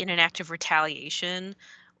in an act of retaliation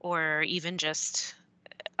or even just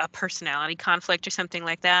a personality conflict or something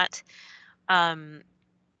like that.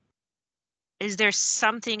 Is there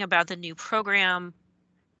something about the new program,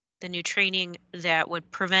 the new training, that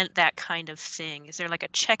would prevent that kind of thing? Is there like a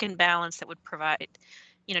check and balance that would provide,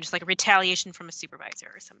 just like a retaliation from a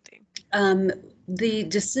supervisor or something? The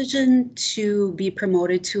decision to be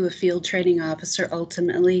promoted to a field training officer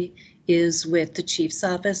ultimately is with the chief's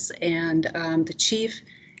office and the chief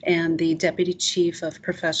and the deputy chief of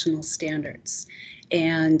professional standards.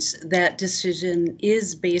 And that decision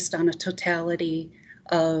is based on a totality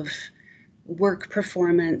of work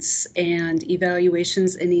performance and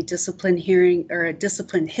evaluations, any discipline hearing or a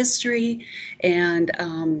discipline history, and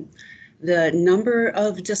the number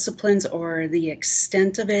of disciplines or the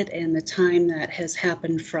extent of it and the time that has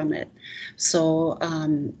happened from it. So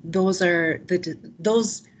those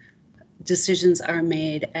decisions are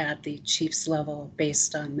made at the chief's level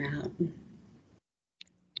based on that.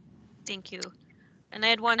 Thank you. And I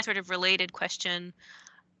had one sort of related question.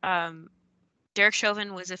 Derek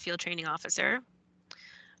Chauvin was a field training officer,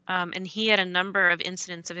 and he had a number of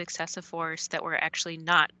incidents of excessive force that were actually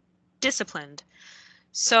not disciplined.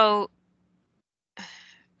 So,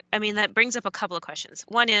 I mean, that brings up a couple of questions.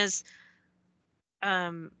 One is,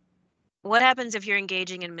 what happens if you're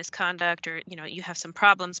engaging in misconduct or, you have some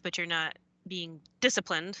problems, but you're not being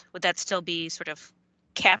disciplined? Would that still be sort of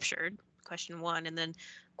captured? Question one. And then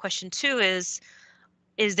question two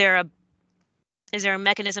is there a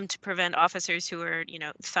mechanism to prevent officers who are,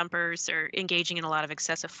 thumpers or engaging in a lot of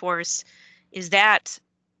excessive force? Is that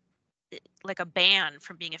like a ban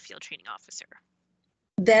from being a field training officer?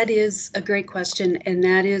 That is a great question, and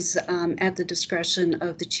that is at the discretion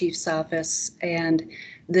of the chief's office. And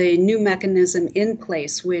the new mechanism in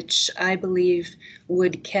place, which I believe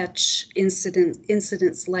would catch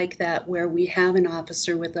incidents like that, where we have an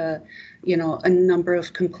officer with a number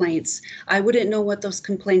of complaints. I wouldn't know what those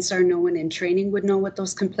complaints are. No one in training would know what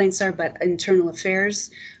those complaints are, but internal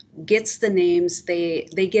affairs gets the names.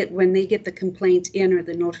 When they get the complaint in or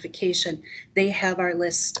the notification, they have our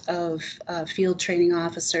list of field training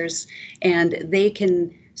officers, and they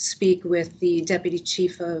can speak with the deputy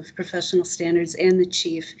chief of professional standards and the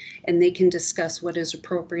chief, and they can discuss what is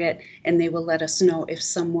appropriate, and they will let us know if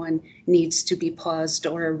someone needs to be paused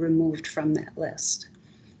or removed from that list.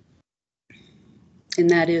 And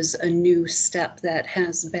that is a new step that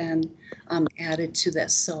has been added to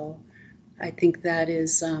this. So I think that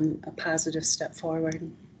is a positive step forward.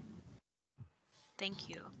 Thank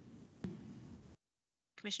you.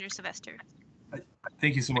 Commissioner Sylvester.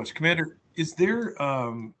 Thank you so much. Commander, is there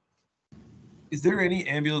any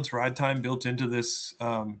ambulance ride time built into this,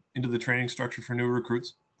 into the training structure for new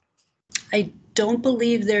recruits? I don't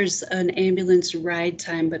believe there's an ambulance ride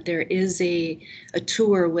time, but there is a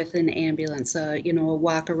tour with an ambulance, a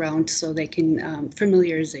walk around so they can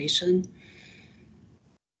familiarization.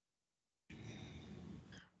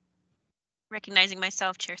 Recognizing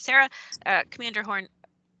myself, Chair Sarah, Commander Horn,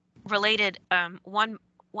 related, one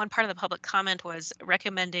part of the public comment was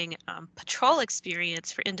recommending patrol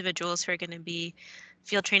experience for individuals who are going to be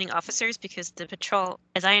field training officers, because the patrol,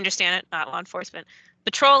 as I understand it, not law enforcement,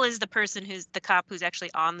 patrol is the person who's the cop who's actually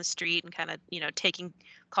on the street and kind of, taking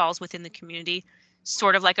calls within the community,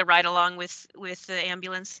 sort of like a ride along with the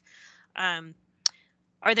ambulance.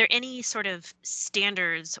 Are there any sort of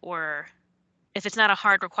standards, or if it's not a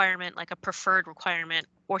hard requirement, like a preferred requirement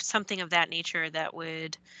or something of that nature that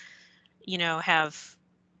would, have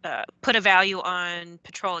put a value on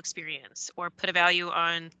patrol experience or put a value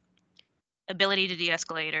on ability to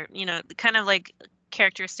de-escalate, or, you know, kind of like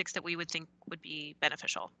characteristics that we would think would be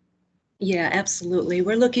beneficial. Yeah, absolutely.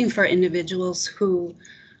 We're looking for individuals who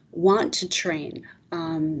want to train.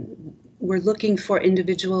 We're looking for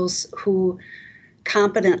individuals who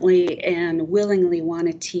competently and willingly want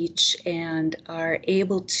to teach and are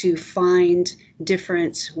able to find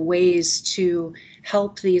different ways to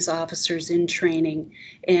help these officers in training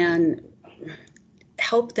and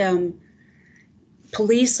help them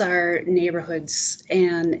police our neighborhoods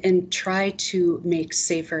and try to make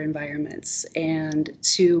safer environments and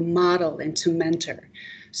to model and to mentor.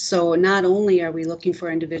 So not only are we looking for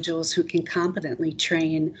individuals who can competently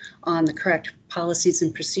train on the correct policies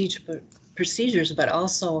and procedures, but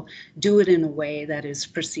also do it in a way that is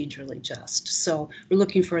procedurally just. So we're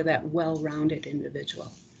looking for that well-rounded individual.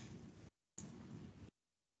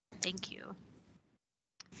 Thank you.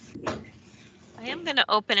 I am going to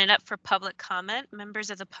open it up for public comment. Members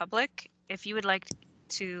of the public, if you would like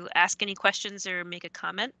to ask any questions or make a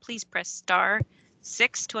comment, please press *6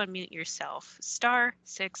 to unmute yourself.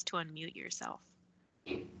 *6 to unmute yourself.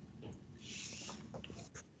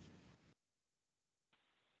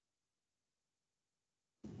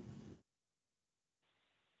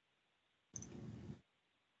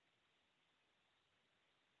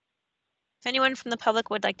 If anyone from the public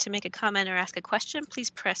would like to make a comment or ask a question, please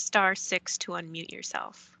press *6 to unmute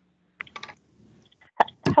yourself.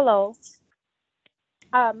 Hello.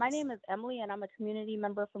 My name is Emily, and I'm a community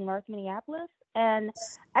member from North Minneapolis. And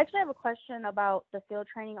I actually have a question about the field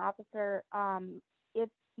training officer. If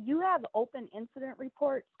you have open incident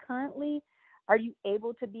reports currently, are you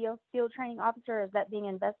able to be a field training officer? Is that being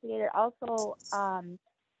investigated? Also,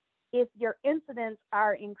 if your incidents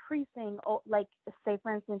are increasing, like say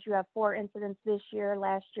for instance, you have 4 incidents this year,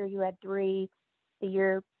 last year you had 3,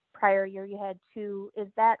 the prior year you had 2, is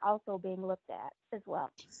that also being looked at as well?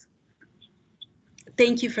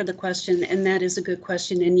 Thank you for the question, and that is a good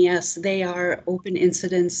question. And yes, they are open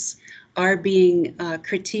incidents, are being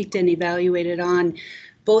critiqued and evaluated on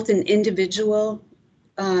both an individual,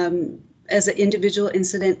 as an individual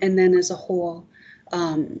incident, and then as a whole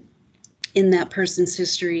in that person's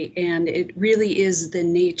history. And it really is the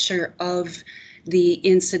nature of the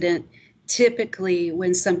incident. Typically,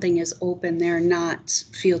 when something is open, they're not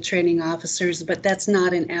field training officers, but that's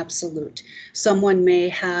not an absolute. Someone may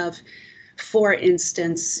have, for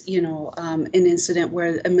instance, you know, an incident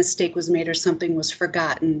where a mistake was made or something was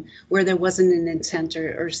forgotten, where there wasn't an intent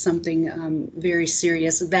or something very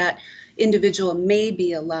serious. That individual may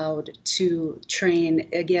be allowed to train.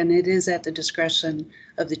 Again, it is at the discretion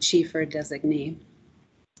of the chief or designee.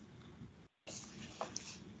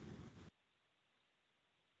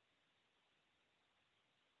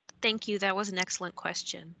 Thank you. That was an excellent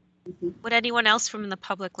question. Mm-hmm. Would anyone else from the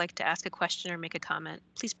public like to ask a question or make a comment?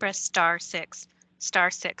 Please press *6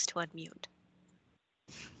 to unmute.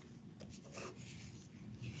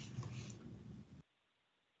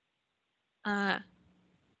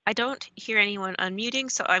 I don't hear anyone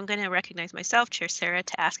unmuting, so I'm going to recognize myself, Chair Sarah,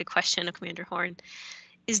 to ask a question of Commander Horn.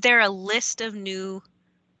 Is there a list of new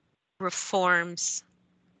reforms,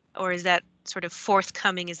 or is that sort of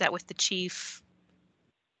forthcoming? Is that with the chief?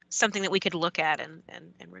 Something that we could look at and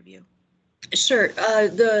review? Sure.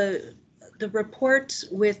 The report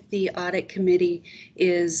with the audit committee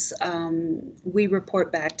is, we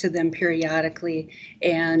report back to them periodically,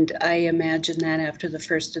 and I imagine that after the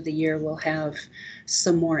first of the year, we'll have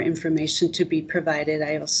some more information to be provided.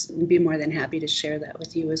 I'll be more than happy to share that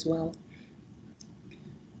with you as well.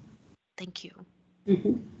 Thank you.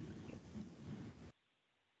 Mm-hmm.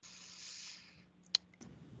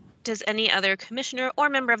 Does any other commissioner or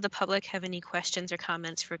member of the public have any questions or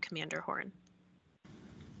comments for Commander Horn?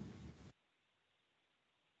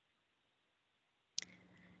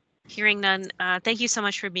 Hearing none, thank you so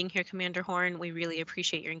much for being here, Commander Horn. We really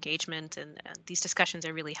appreciate your engagement, and these discussions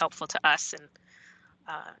are really helpful to us and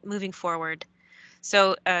moving forward.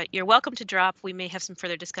 So you're welcome to drop. We may have some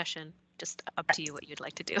further discussion. Just up to you what you'd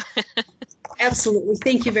like to do. Absolutely.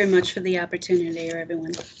 Thank you very much for the opportunity,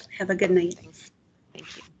 everyone. Have a good night. Thanks.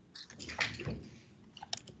 Thank you.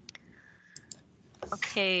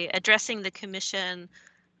 Okay, addressing the commission,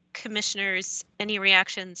 commissioners, any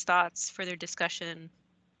reactions, thoughts, further discussion,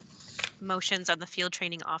 motions on the field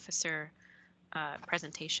training officer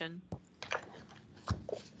presentation?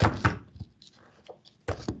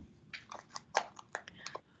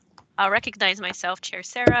 I'll recognize myself, Chair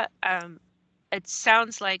Sarah. It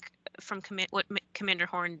sounds like from what Commander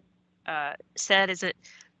Horn said is that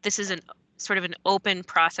this is sort of an open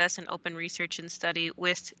process, an open research and study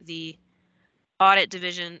with the audit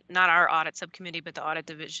division, not our audit subcommittee, but the audit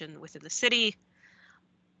division within the city.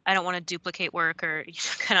 I don't want to duplicate work or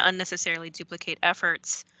kind of unnecessarily duplicate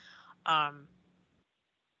efforts.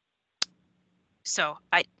 So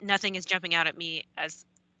nothing is jumping out at me as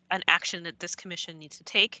an action that this commission needs to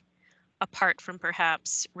take, apart from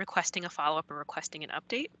perhaps requesting a follow-up or requesting an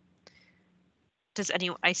update.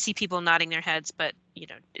 I see people nodding their heads, but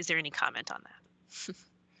is there any comment on that?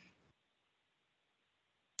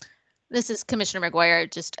 This is Commissioner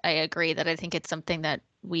McGuire. I agree that I think it's something that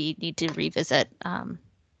we need to revisit,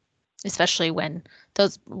 especially when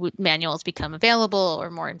those manuals become available or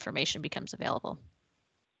more information becomes available.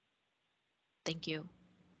 Thank you.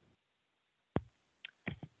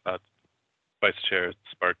 Vice Chair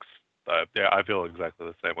Sparks, yeah, I feel exactly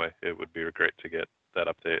the same way. It would be great to get that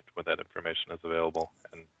update when that information is available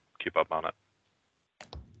and keep up on it.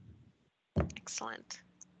 Excellent.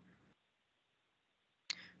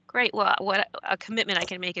 Great. Well, what a commitment I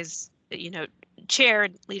can make is, chair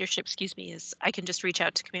leadership, excuse me, is I can just reach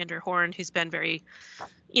out to Commander Horn, who's been very,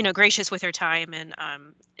 gracious with her time, and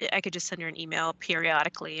I could just send her an email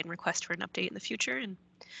periodically and request for an update in the future, and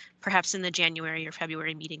perhaps in the January or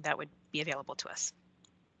February meeting that would be available to us.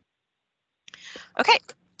 Okay.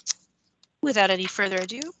 Without any further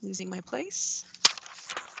ado, losing my place.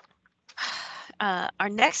 Our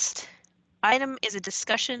next item is a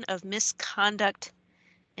discussion of misconduct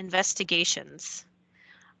investigations,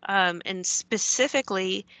 and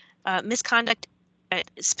specifically misconduct.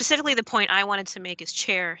 Specifically, the point I wanted to make as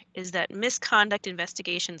chair is that misconduct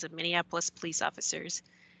investigations of Minneapolis police officers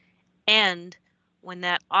end when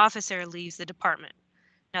that officer leaves the department.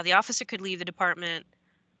 Now, the officer could leave the department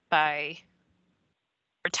by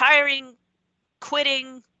retiring,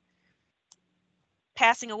 quitting,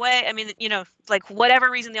 passing away. I mean, like whatever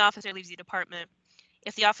reason the officer leaves the department,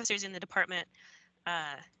 if the officer's in the department,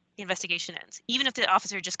 the investigation ends. Even if the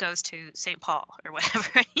officer just goes to St. Paul or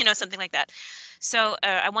whatever, something like that. So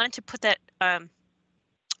I wanted to put that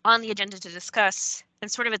on the agenda to discuss,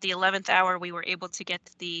 and sort of at the 11th hour, we were able to get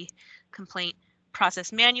the complaint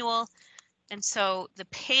process manual. And so the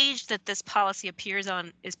page that this policy appears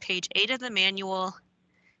on is page 8 of the manual.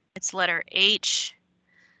 It's letter H,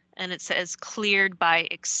 and it says cleared by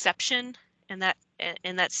exception, and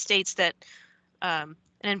that states that an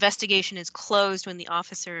investigation is closed when the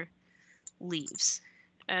officer leaves.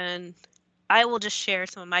 And I will just share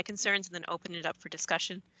some of my concerns and then open it up for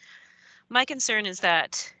discussion. My concern is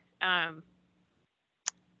that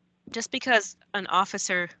just because an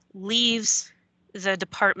officer leaves the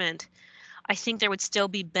department, I think there would still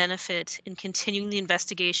be benefit in continuing the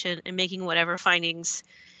investigation and making whatever findings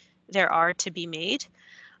there are to be made.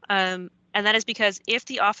 And that is because if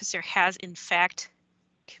the officer has in fact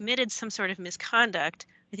committed some sort of misconduct,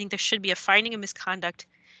 I think there should be a finding of misconduct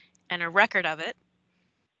and a record of it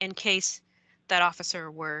in case that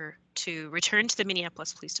officer were to return to the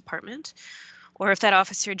Minneapolis Police Department, or if that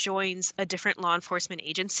officer joins a different law enforcement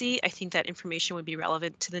agency. I think that information would be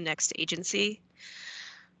relevant to the next agency.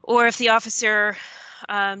 Or if the officer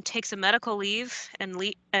takes a medical leave and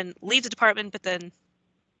leaves the department but then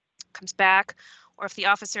comes back, or if the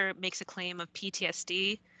officer makes a claim of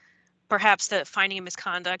PTSD, perhaps the finding of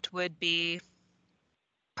misconduct would be,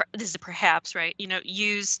 this is a perhaps, right,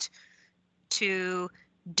 used to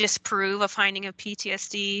disprove a finding of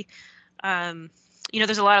PTSD.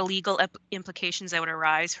 There's a lot of legal implications that would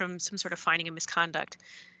arise from some sort of finding of misconduct.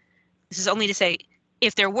 This is only to say,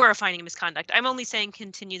 if there were a finding of misconduct, I'm only saying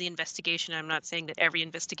continue the investigation. I'm not saying that every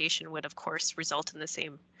investigation would, of course, result in the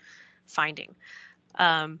same finding.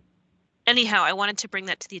 Anyhow, I wanted to bring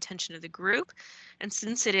that to the attention of the group. And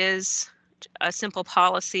since it is a simple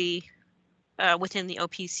policy within the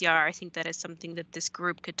OPCR, I think that is something that this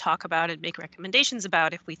group could talk about and make recommendations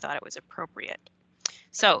about if we thought it was appropriate.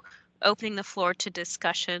 So, opening the floor to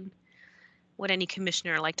discussion, would any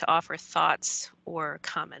commissioner like to offer thoughts or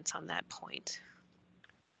comments on that point?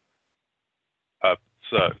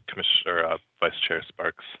 Commissioner Vice Chair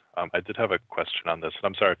Sparks, I did have a question on this, and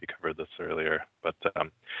I'm sorry if you covered this earlier, but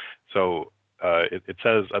it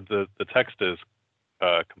says the text is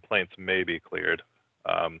complaints may be cleared,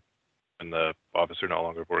 and the officer no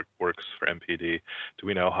longer works for MPD. Do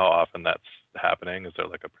we know how often that's happening? Is there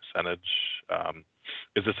like a percentage?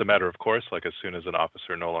 Is this a matter of course, like as soon as an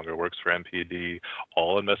officer no longer works for MPD,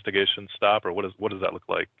 all investigations stop, or what does that look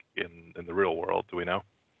like in the real world? Do we know?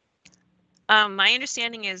 My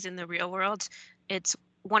understanding is in the real world, it's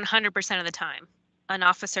 100% of the time. An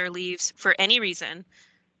officer leaves for any reason,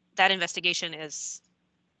 that investigation is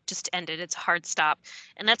just ended. It's a hard stop.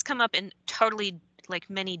 And that's come up in totally like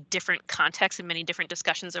many different contexts and many different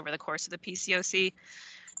discussions over the course of the PCOC.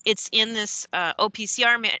 It's in this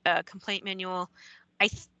OPCR complaint manual. I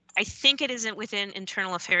think it isn't within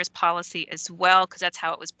internal affairs policy as well, because that's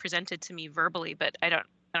how it was presented to me verbally, but I don't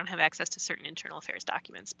have access to certain internal affairs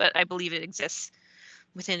documents, but I believe it exists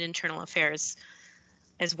within internal affairs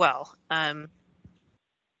as well.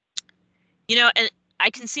 You know, and I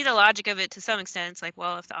can see the logic of it to some extent. It's like,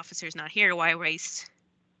 well, if the officer's not here, why waste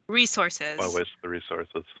resources? Why waste the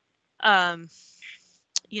resources?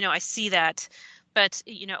 You know, I see that. But,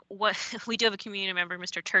 you know, what we do have a community member,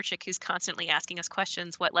 Mr. Turchik, who's constantly asking us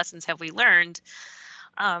questions. What lessons have we learned?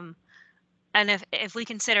 And if we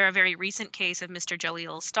consider a very recent case of Mr.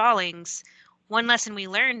 Jaleel Stallings, one lesson we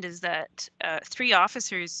learned is that 3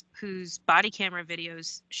 officers whose body camera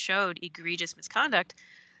videos showed egregious misconduct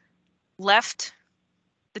left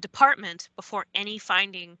the department before any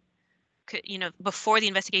finding could, you know, before the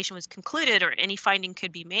investigation was concluded or any finding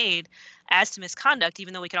could be made as to misconduct,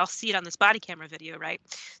 even though we could all see it on this body camera video, right?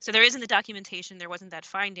 So there isn't the documentation, there wasn't that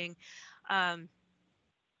finding. And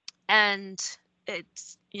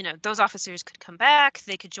it's, you know, those officers could come back,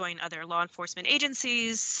 they could join other law enforcement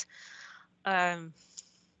agencies. You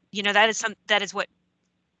know, that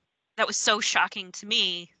was so shocking to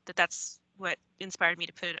me that's what inspired me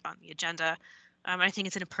to put it on the agenda. I think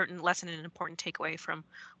it's an important lesson and an important takeaway from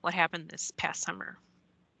what happened this past summer.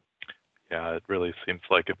 Yeah, it really seems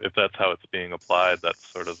like if that's how it's being applied,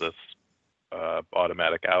 that's sort of this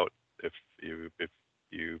automatic out. If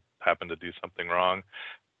you happen to do something wrong,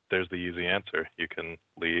 there's the easy answer. You can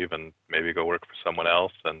leave and maybe go work for someone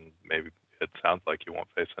else, and maybe it sounds like you won't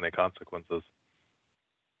face any consequences.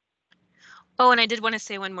 Oh, and I did want to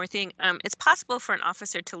say one more thing. It's possible for an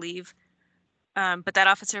officer to leave, but that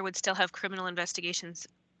officer would still have criminal investigations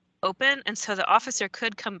open. And so the officer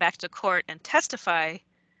could come back to court and testify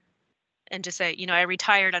and just say, you know, I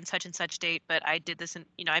retired on such and such date, but I did this, and,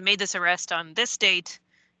 you know, I made this arrest on this date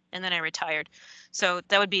and then I retired. So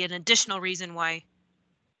that would be an additional reason why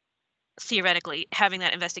theoretically having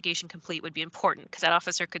that investigation complete would be important, because that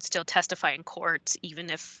officer could still testify in court even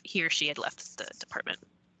if he or she had left the department.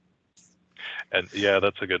 And yeah,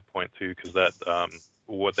 that's a good point too, because that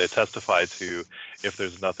what they testify to, if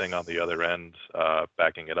there's nothing on the other end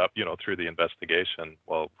backing it up, you know, through the investigation,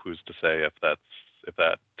 well, who's to say if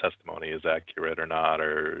that testimony is accurate or not,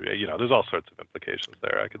 or, you know, there's all sorts of implications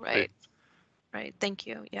there, I could see. Right. Thank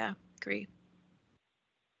you. Yeah, agree.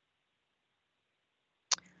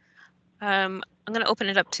 I'm going to open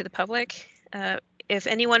it up to the public. If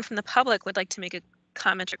anyone from the public would like to make a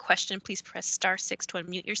comment or question, please press *6 to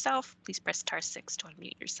unmute yourself. Please press *6 to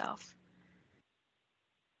unmute yourself.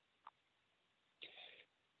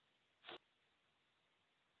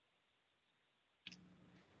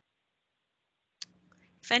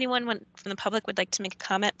 If anyone from the public would like to make a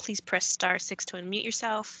comment, please press *6 to unmute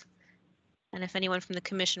yourself. And if anyone from the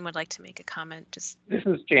commission would like to make a comment, just... This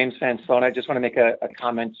is James Van Sloan. I just want to make a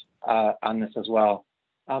comment on this as well.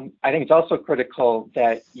 I think it's also critical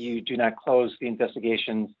that you do not close the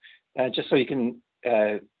investigations just so you can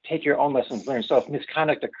take your own lessons learned. So if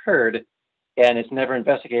misconduct occurred and it's never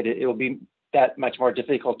investigated, it will be that much more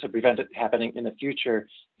difficult to prevent it happening in the future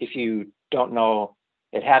if you don't know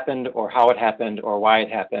it happened or how it happened or why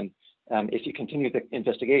it happened. If you continue the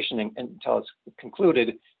investigation until it's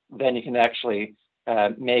concluded, then you can actually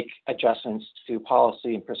make adjustments to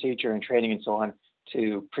policy and procedure and training and so on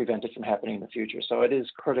to prevent it from happening in the future. So it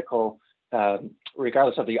is critical,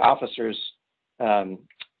 regardless of the officer's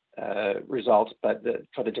result, but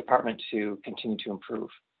for the department to continue to improve.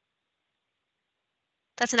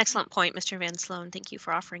 That's an excellent point, Mr. Van Sloan. Thank you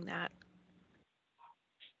for offering that.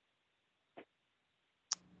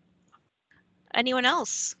 Anyone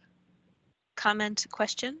else? Comment,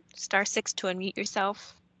 question? *6 to unmute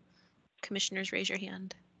yourself. Commissioners, raise your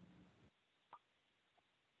hand.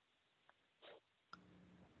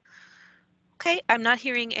 Okay, I'm not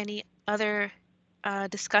hearing any other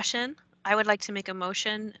discussion. I would like to make a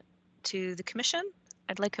motion to the commission.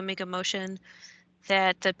 I'd like to make a motion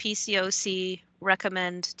that the PCOC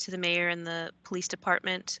recommend to the mayor and the police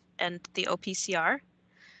department and the OPCR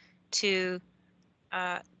to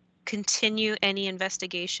continue any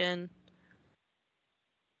investigation,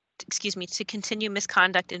 to continue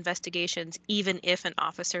misconduct investigations even if an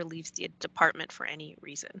officer leaves the department for any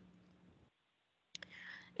reason.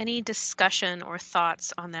 Any discussion or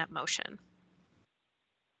thoughts on that motion?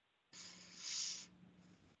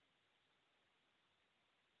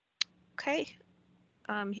 Okay,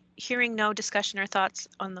 hearing no discussion or thoughts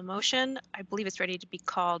on the motion, I believe it's ready to be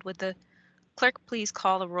called. Would the clerk please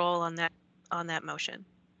call the roll on that motion?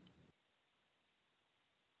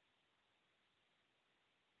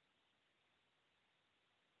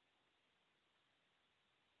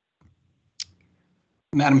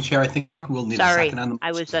 Madam Chair, I think we'll need a Sorry, second on the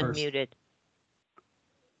I motion was first. unmuted.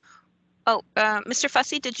 Oh, Mr.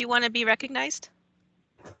 Fussy, did you want to be recognized?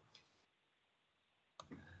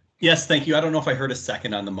 Yes, thank you. I don't know if I heard a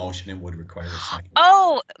second on the motion. It would require a second.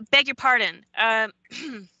 Oh, beg your pardon.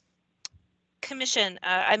 Commission,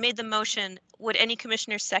 I made the motion. Would any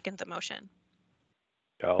commissioner second the motion?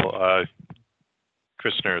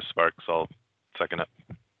 Commissioner Sparks, I'll second it.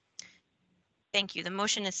 Thank you. The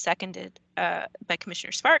motion is seconded by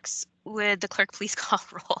Commissioner Sparks. Would the clerk please call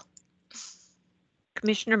roll?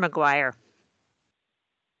 Commissioner McGuire,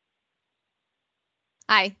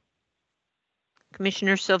 Aye.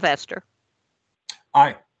 Commissioner Sylvester,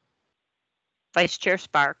 Aye. Vice Chair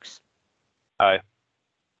Sparks, Aye.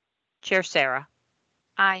 Chair Sarah.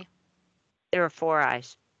 Aye. There are 4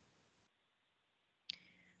 ayes.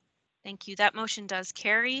 Thank you. That motion does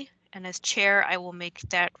carry. And as chair, I will make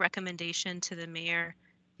that recommendation to the mayor,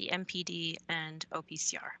 the MPD, and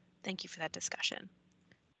OPCR. Thank you for that discussion.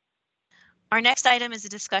 Our next item is a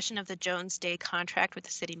discussion of the Jones Day contract with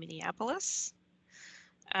the city of Minneapolis.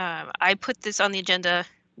 I put this on the agenda.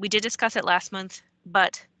 We did discuss it last month,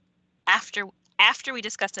 but after we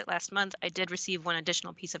discussed it last month, I did receive one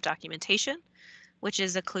additional piece of documentation, which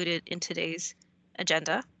is included in today's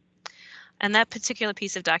agenda. And that particular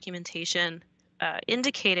piece of documentation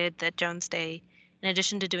indicated that Jones Day, in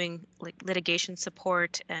addition to doing like litigation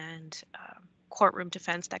support and courtroom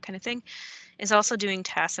defense, that kind of thing, is also doing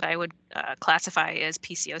tasks that I would classify as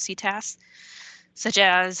PCOC tasks, such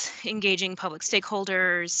as engaging public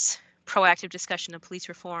stakeholders, proactive discussion of police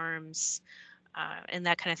reforms, and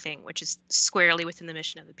that kind of thing, which is squarely within the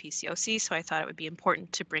mission of the PCOC. So I thought it would be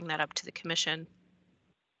important to bring that up to the commission.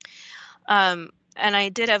 And I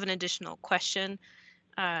did have an additional question.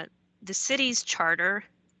 The city's charter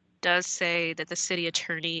does say that the city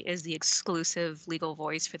attorney is the exclusive legal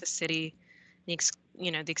voice for the city, the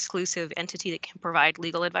exclusive entity that can provide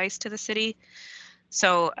legal advice to the city.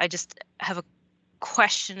 So I just have a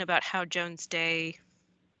question about how Jones Day,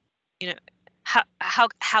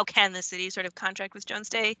 how can the city sort of contract with Jones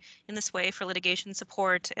Day in this way for litigation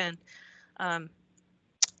support and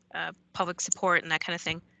public support and that kind of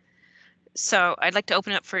thing. So I'd like to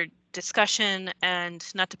open up for discussion, and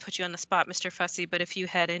not to put you on the spot, Mr. Fussy, but if you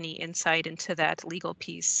had any insight into that legal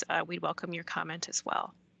piece, we'd welcome your comment as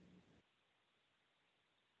well.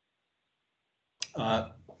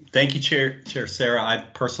 Thank you, Chair Sarah. I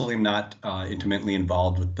personally am not intimately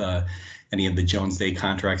involved with any of the Jones Day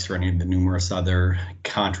contracts or any of the numerous other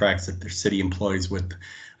contracts that the city employs with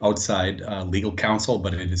outside legal counsel,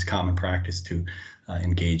 but it is common practice to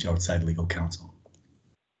engage outside legal counsel.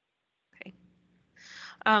 Okay.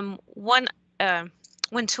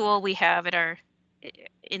 One tool we have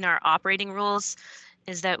in our operating rules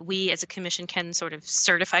is that we as a commission can sort of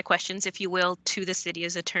certify questions, if you will, to the city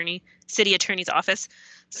attorney's office.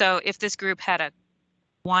 So if this group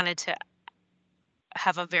wanted to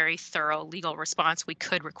have a very thorough legal response, we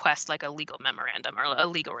could request like a legal memorandum or a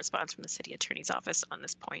legal response from the city attorney's office on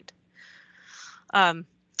this point. I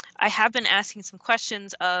have been asking some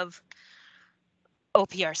questions of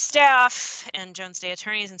OPR staff and Jones Day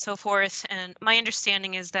attorneys and so forth. And my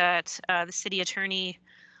understanding is that the city attorney,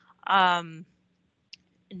 it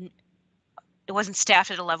wasn't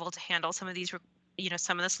staffed at a level to handle some of these,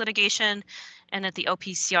 some of this litigation, and that the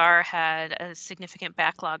OPCR had a significant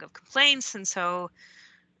backlog of complaints. And so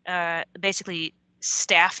basically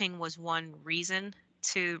staffing was one reason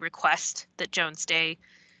to request that Jones Day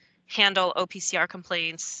handle OPCR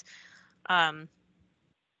complaints and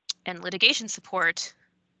litigation support.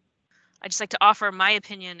 I'd just like to offer my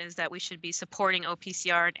opinion is that we should be supporting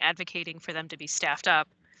OPCR and advocating for them to be staffed up.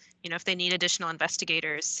 If they need additional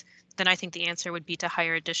investigators, then I think the answer would be to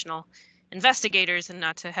hire additional investigators and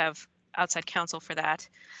not to have outside counsel for that.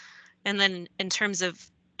 And then in terms of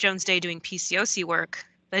Jones Day doing PCOC work,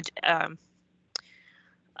 that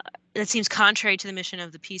seems contrary to the mission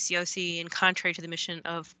of the PCOC and contrary to the mission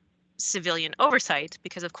of civilian oversight,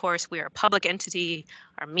 because of course we are a public entity,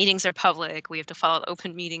 our meetings are public, we have to follow the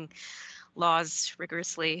open meeting laws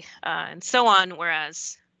rigorously, and so on,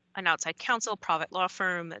 whereas an outside counsel, private law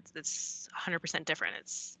firm, that's 100% different.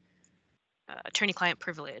 It's attorney-client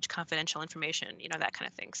privilege, confidential information, that kind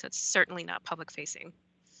of thing. So it's certainly not public facing.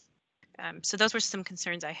 So those were some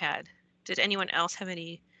concerns I had. Did anyone else have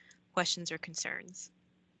any questions or concerns?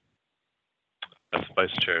 As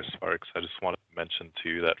Vice Chair Sparks, I just wanted to mention to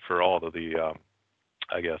you that for all of the,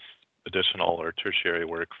 additional or tertiary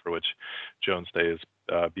work for which Jones Day is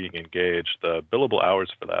being engaged, the billable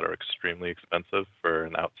hours for that are extremely expensive for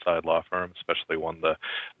an outside law firm, especially one the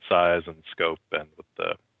size and scope and with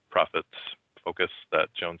the profits focus that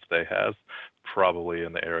Jones Day has. probably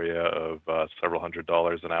in the area of several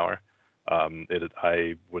 $100s an hour.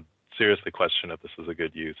 I would seriously question if this is a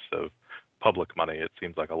good use of public money. It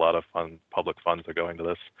seems like a lot of public funds are going to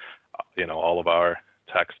this, all of our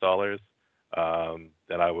tax dollars.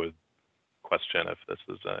 And I would question if this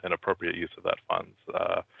is an appropriate use of that funds,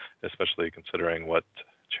 especially considering what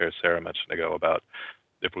Chair Sarah mentioned ago about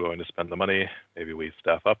if we're going to spend the money, maybe we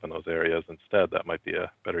staff up in those areas instead. That might be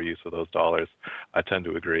a better use of those dollars. I tend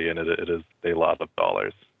to agree, and it is a lot of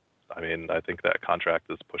dollars. I mean, I think that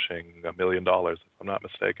contract is pushing $1 million, if I'm not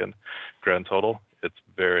mistaken, grand total. It's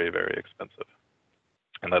very, very expensive.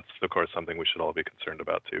 And that's, of course, something we should all be concerned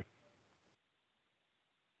about, too.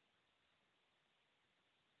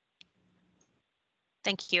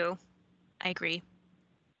 Thank you. I agree.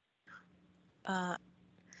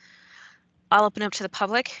 I'll open up to the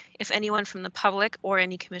public. If anyone from the public or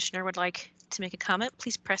any commissioner would like to make a comment,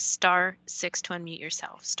 please press *6 to unmute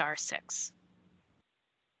yourself, *6.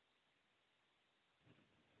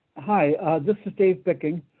 Hi, this is Dave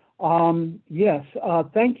Bicking. Yes,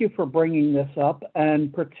 thank you for bringing this up,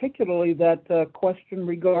 and particularly that question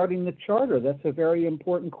regarding the charter. That's a very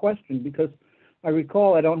important question because I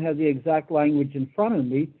recall, I don't have the exact language in front of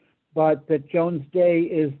me, but that Jones Day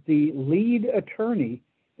is the lead attorney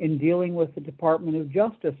in dealing with the Department of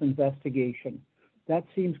Justice investigation. That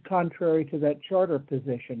seems contrary to that charter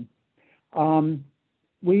position.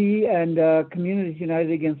 We and Communities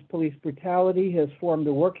United Against Police Brutality has formed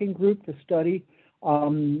a working group to study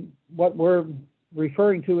what we're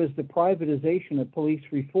referring to as the privatization of police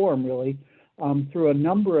reform, really, through a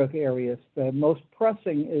number of areas. The most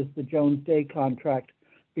pressing is the Jones Day contract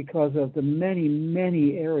because of the many,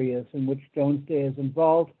 many areas in which Jones Day is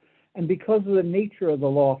involved, and because of the nature of the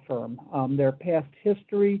law firm, their past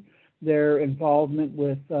history, their involvement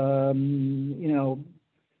with,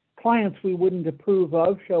 clients we wouldn't approve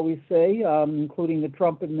of, shall we say, including the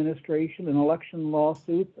Trump administration and election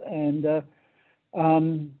lawsuits and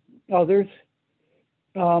others.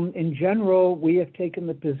 In general, we have taken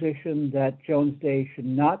the position that Jones Day should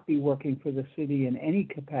not be working for the city in any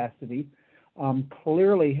capacity.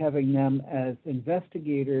 Clearly, having them as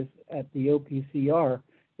investigators at the OPCR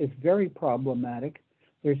is very problematic.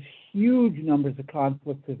 There's huge numbers of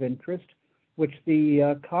conflicts of interest, which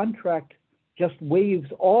the contract just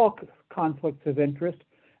waives all conflicts of interest,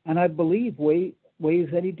 and I believe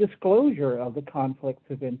waives any disclosure of the conflicts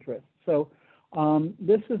of interest. So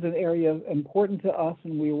this is an area important to us,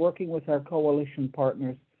 and we're working with our coalition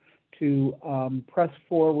partners to press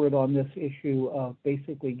forward on this issue of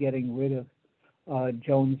basically getting rid of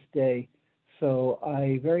Jones Day. So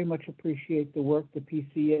I very much appreciate the work the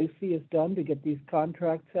PCAC has done to get these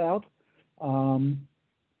contracts out.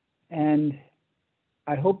 And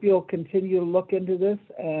I hope you'll continue to look into this,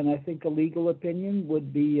 and I think a legal opinion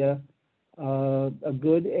would be a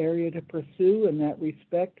good area to pursue in that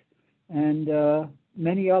respect, and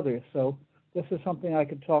many others. So this is something I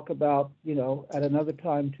could talk about, at another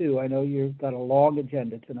time too. I know you've got a long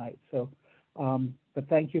agenda tonight, so but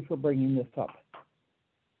thank you for bringing this up.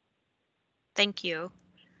 Thank you.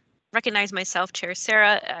 Recognize myself, Chair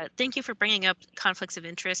Sarah. Thank you for bringing up conflicts of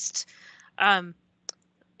interest. One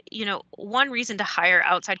reason to hire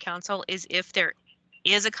outside counsel is if there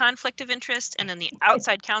is a conflict of interest, and then the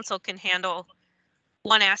outside counsel can handle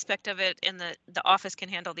one aspect of it and the office can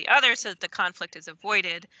handle the other so that the conflict is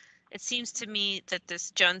avoided. It seems to me that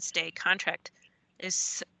this Jones Day contract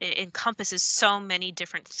encompasses so many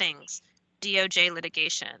different things: DOJ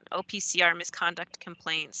litigation, OPCR misconduct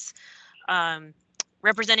complaints,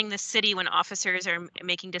 representing the city when officers are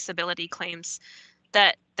making disability claims,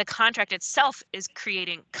 that the contract itself is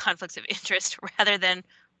creating conflicts of interest rather than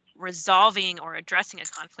resolving or addressing a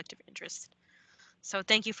conflict of interest. So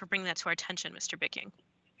thank you for bringing that to our attention, Mr. Bicking.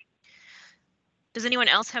 Does anyone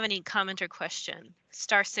else have any comment or question?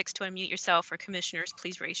 *6 to unmute yourself, or commissioners,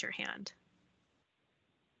 please raise your hand.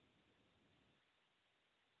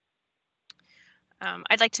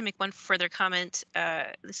 I'd like to make one further comment.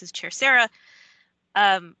 This is Chair Sarah.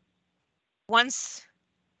 Once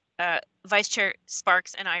Vice Chair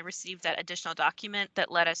Sparks and I received that additional document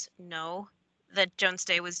that let us know that Jones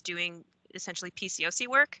Day was doing essentially PCOC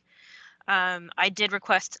work, I did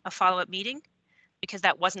request a follow-up meeting because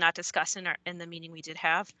that was not discussed in the meeting we did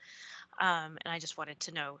have. And I just wanted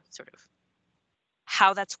to know sort of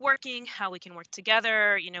how that's working, how we can work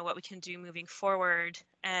together, what we can do moving forward.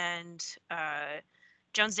 And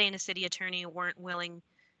Jones Day and the city attorney weren't willing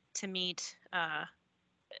to meet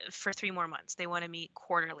for 3 more months. They want to meet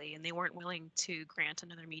quarterly, and they weren't willing to grant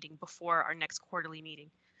another meeting before our next quarterly meeting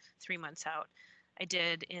 3 months out. I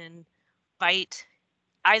did invite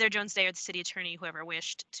either Jones Day or the city attorney, whoever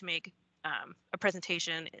wished, to make a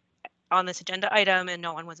presentation on this agenda item, and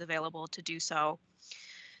no one was available to do so.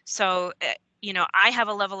 So, you know, I have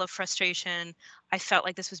a level of frustration. I felt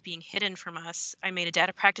like this was being hidden from us. I made a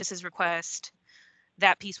data practices request.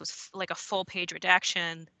 That piece was like a full page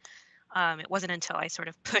redaction. It wasn't until I sort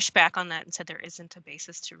of pushed back on that and said there isn't a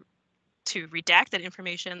basis to redact that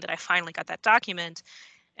information that I finally got that document.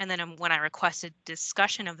 And then when I requested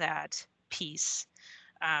discussion of that piece,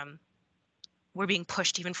 we're being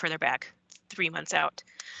pushed even further back, 3 months out.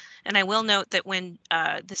 And I will note that when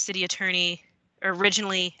the city attorney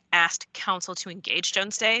originally asked council to engage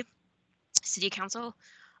Jones Day, city council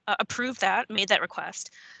approved that, made that request,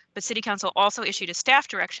 but city council also issued a staff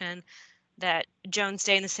direction that Jones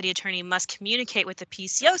Day and the city attorney must communicate with the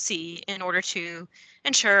PCOC in order to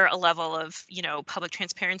ensure a level of, you know, public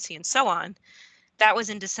transparency and so on. That was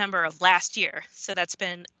in December of last year. So that's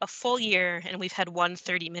been a full year, and we've had one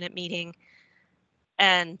 30-minute meeting.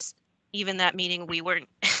 And even that meeting, we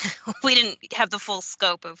didn't have the full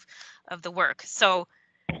scope of the work. So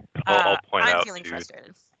I'll point I'm out feeling to you,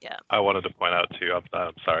 frustrated. Yeah. I wanted to point out to you,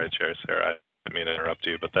 I'm sorry, Chair Sarah, I didn't mean to interrupt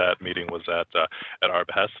you, but that meeting was at our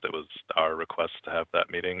behest. It was our request to have that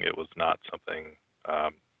meeting. It was not something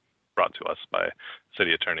brought to us by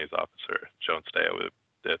City Attorney's Officer Jones Day.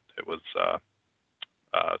 It was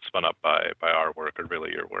spun up by our work, or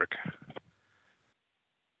really your work.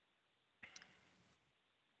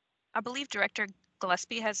 I believe Director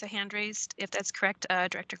Gillespie has a hand raised. If that's correct,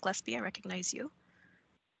 Director Gillespie, I recognize you.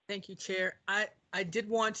 Thank you, Chair. I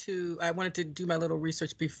wanted to do my little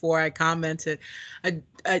research before I commented.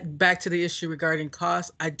 Back to the issue regarding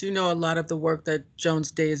costs. I do know a lot of the work that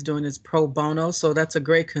Jones Day is doing is pro bono, so that's a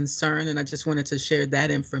great concern, and I just wanted to share that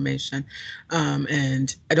information.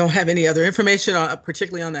 And I don't have any other information,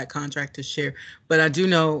 particularly on that contract, to share, but I do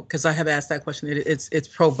know, because I have asked that question, it's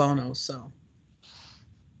pro bono, so.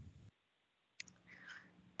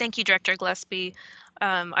 Thank you, Director Gillespie.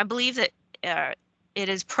 I believe that it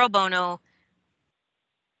is pro bono.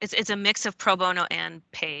 It's a mix of pro bono and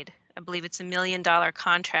paid. I believe it's $1 million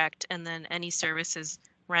contract, and then any services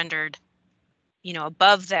rendered, you know,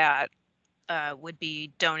 above that would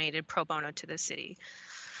be donated pro bono to the city.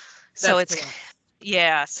 So That's it's, correct.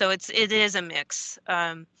 yeah, so it is a mix.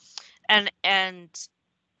 And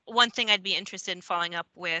one thing I'd be interested in following up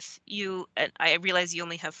with you, and I realize you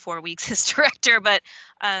only have 4 weeks as director, but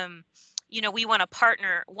you know, we want to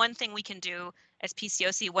partner. One thing we can do as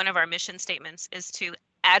PCOC, one of our mission statements is to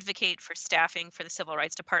advocate for staffing for the Civil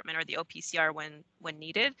Rights Department or the OPCR when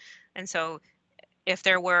needed. And so if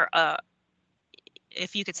there were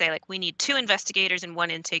if you could say, like, we need 2 investigators and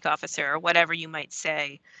 1 intake officer, or whatever you might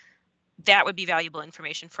say, that would be valuable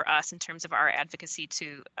information for us in terms of our advocacy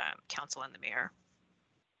to council and the mayor.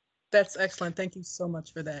 That's excellent. Thank you so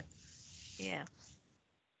much for that. Yeah.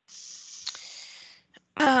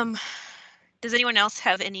 Does anyone else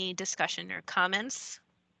have any discussion or comments?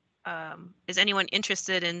 Is anyone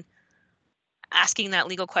interested in asking that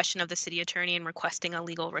legal question of the city attorney and requesting a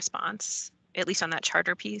legal response, at least on that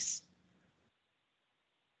charter piece?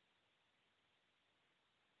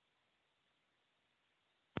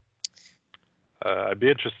 I'd be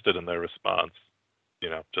interested in their response, you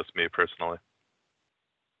know, just me personally.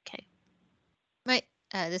 Okay.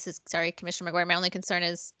 This is, sorry, Commissioner McGuire, my only concern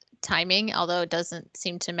is timing, although it doesn't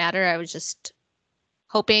seem to matter. I was just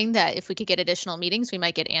hoping that if we could get additional meetings, we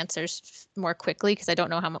might get answers more quickly, because I don't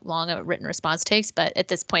know how long a written response takes, but at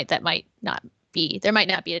this point that might not be, there might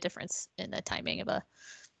not be a difference in the timing of a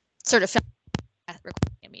sort of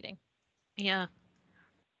requesting a meeting. Yeah.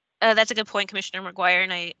 That's a good point, Commissioner McGuire,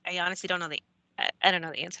 and I honestly don't know I don't know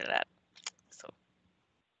the answer to that. So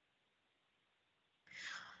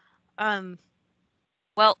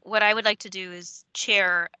well, what I would like to do is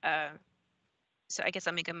chair, so I guess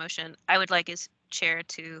I'll make a motion. I would like as chair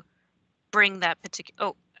to bring that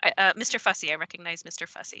particular, Mr. Fussy, I recognize Mr.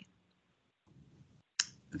 Fussy.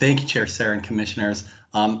 Thank you, Chair Sarah and Commissioners.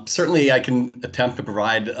 Certainly I can attempt to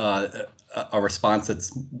provide a response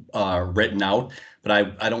that's written out, but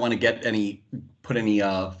I don't want to put any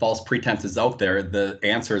false pretenses out there. The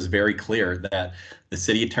answer is very clear that the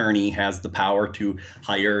city attorney has the power to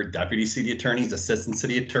hire deputy city attorneys, assistant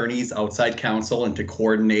city attorneys, outside counsel, and to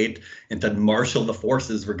coordinate and to marshal the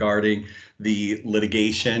forces regarding the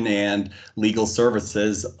litigation and legal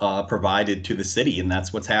services provided to the city. And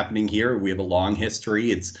that's what's happening here. We have a long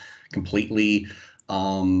history. It's completely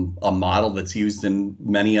a model that's used in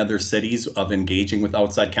many other cities of engaging with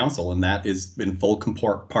outside counsel, and that is in full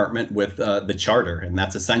compartment with the charter, and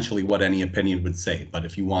that's essentially what any opinion would say. But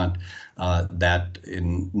if you want that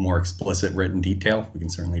in more explicit written detail, we can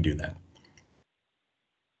certainly do that.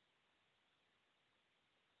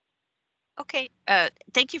 Okay,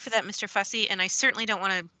 thank you for that, Mr. Fussy, and I certainly don't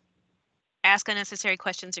want to ask unnecessary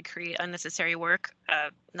questions or create unnecessary work.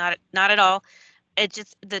 Not at all. It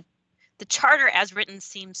just the charter as written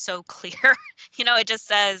seems so clear. You know, it just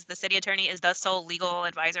says the city attorney is the sole legal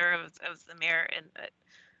advisor of the mayor, and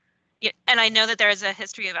yeah, and I know that there is a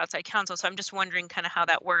history of outside counsel, so I'm just wondering kind of how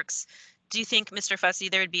that works. Do you think, Mr. Fussy,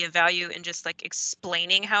 there would be a value in just like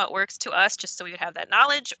explaining how it works to us, just so we would have that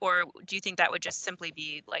knowledge, or do you think that would just simply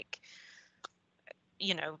be like,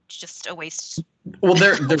 you know, just a waste? Well,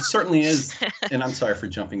 there certainly is, and I'm sorry for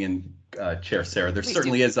jumping in, Chair Sarah. There Please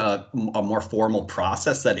certainly do. is a more formal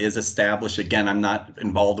process that is established. Again, I'm not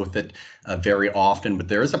involved with it very often, but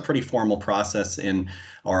there is a pretty formal process in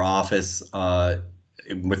our office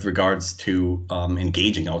with regards to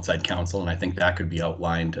engaging outside counsel, and I think that could be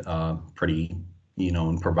outlined pretty, you know,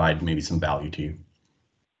 and provide maybe some value to you.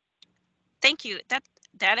 Thank you. That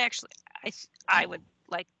actually, I would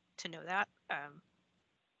like to know that.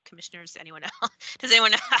 Commissioners, anyone else?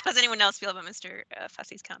 How does anyone else feel about Mr.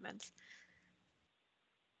 Fussy's comments?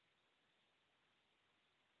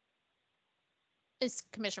 Is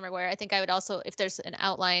Commissioner McGuire, I think I would also, if there's an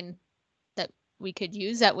outline that we could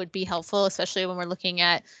use, that would be helpful, especially when we're looking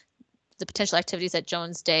at the potential activities that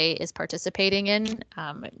Jones Day is participating in.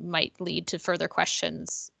 It might lead to further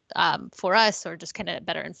questions for us, or just kind of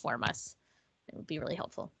better inform us. It would be really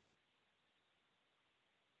helpful.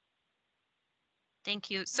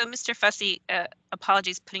 Thank you. So, Mr. Fussy,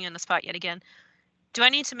 apologies putting you on the spot yet again. Do I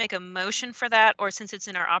need to make a motion for that, or since it's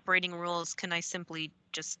in our operating rules, can I simply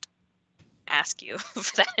just ask you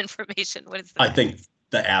for that information? What is the I think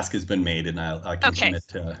the ask has been made, and I can commit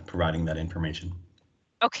to providing that information.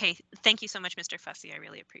 Okay, thank you so much, Mr. Fussy. I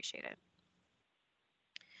really appreciate it.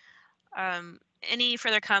 Any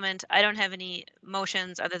further comment? I don't have any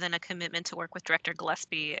motions other than a commitment to work with Director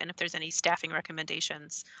Gillespie, and if there's any staffing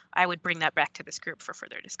recommendations, I would bring that back to this group for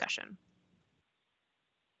further discussion.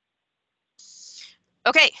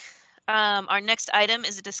 Okay, our next item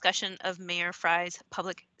is a discussion of Mayor Fry's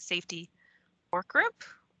Public Safety Work Group,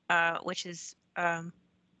 which is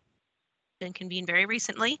been convened very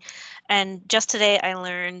recently, and just today I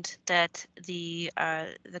learned that the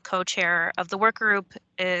co-chair of the work group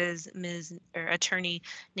is Attorney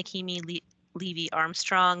Nikimi Levy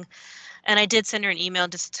Armstrong, and I did send her an email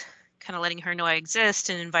just kind of letting her know I exist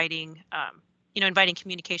and inviting inviting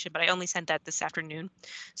communication, but I only sent that this afternoon,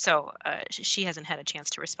 so she hasn't had a chance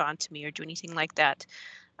to respond to me or do anything like that.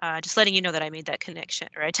 Just letting you know that I made that connection,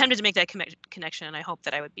 or I attempted to make that connection, and I hope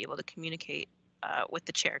that I would be able to communicate with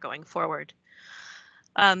the chair going forward.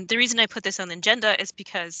 The reason I put this on the agenda is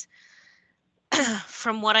because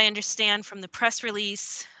from what I understand from the press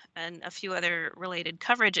release and a few other related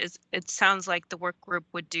coverages, it sounds like the work group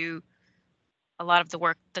would do a lot of the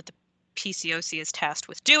work that the PCOC is tasked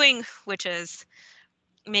with doing, which is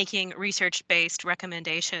making research-based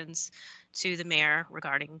recommendations to the mayor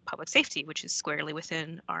regarding public safety, which is squarely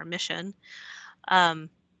within our mission.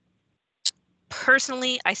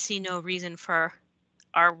 Personally, I see no reason for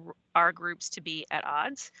our groups to be at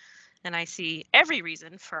odds, and I see every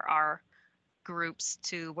reason for our groups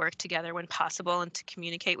to work together when possible and to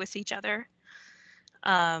communicate with each other.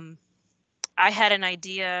 I had an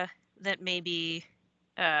idea that maybe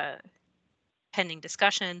pending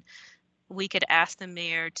discussion, we could ask the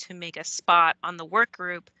mayor to make a spot on the work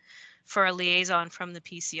group for a liaison from the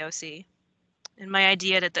PCOC. And my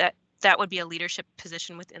idea that would be a leadership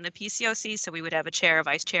position within the PCOC, so we would have a chair, a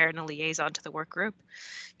vice chair, and a liaison to the work group,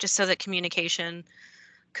 just so that communication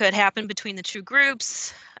could happen between the two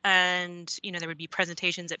groups, and there would be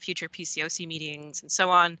presentations at future PCOC meetings and so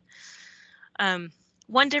on.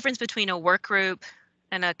 One difference between a work group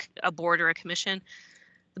and a board or a commission: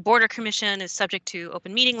 the board or commission is subject to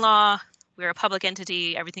open meeting law. We're a public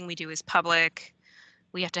entity. Everything we do is public.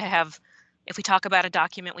 We have to have, if we talk about a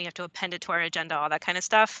document, we have to append it to our agenda, all that kind of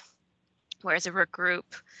stuff. Whereas a work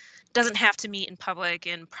group doesn't have to meet in public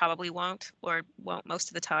and probably won't, or won't most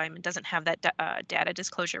of the time. It doesn't have that data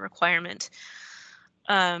disclosure requirement.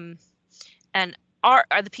 And the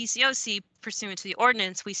PCOC, pursuant to the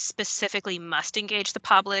ordinance, we specifically must engage the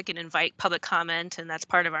public and invite public comment, and that's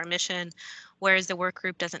part of our mission, whereas the work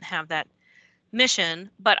group doesn't have that mission.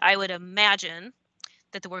 But I would imagine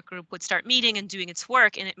that the work group would start meeting and doing its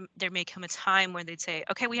work, and there may come a time where they'd say,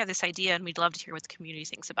 okay, we have this idea and we'd love to hear what the community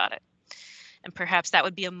thinks about it. And perhaps that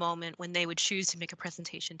would be a moment when they would choose to make a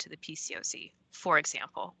presentation to the PCOC, for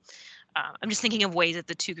example. I'm just thinking of ways that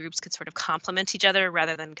the two groups could sort of complement each other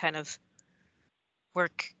rather than kind of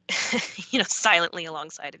work silently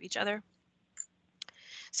alongside of each other.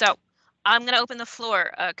 So I'm going to open the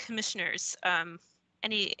floor. Commissioners,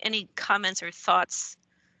 any comments or thoughts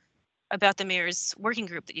about the mayor's working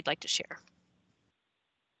group that you'd like to share?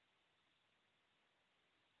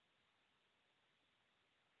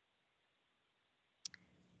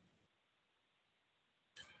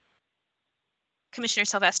 Commissioner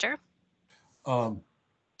Sylvester?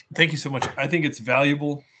 Thank you so much. I think it's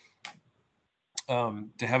valuable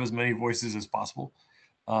to have as many voices as possible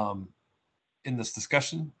in this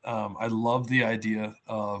discussion. I love the idea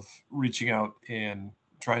of reaching out and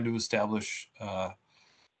trying to establish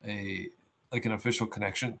an official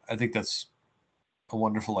connection. I think that's a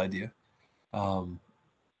wonderful idea.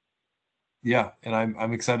 Yeah, and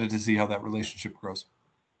I'm excited to see how that relationship grows.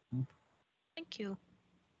 Thank you.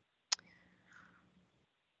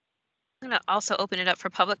 I'm going to also open it up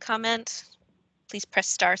for public comment. Please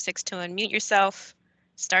press *6 to unmute yourself,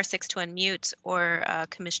 *6 to unmute, or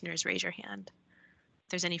commissioners raise your hand if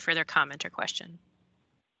there's any further comment or question.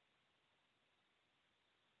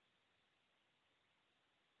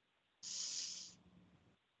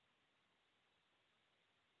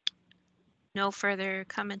 No further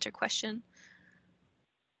comment or question.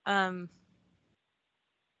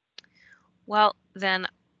 Well, then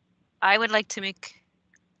I would like to make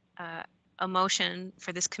a motion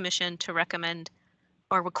for this commission to recommend,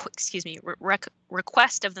 or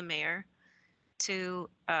request of the mayor to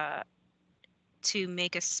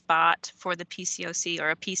make a spot for the PCOC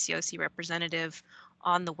or a PCOC representative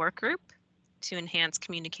on the work group to enhance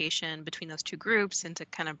communication between those two groups and to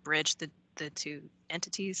kind of bridge the two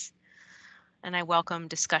entities. And I welcome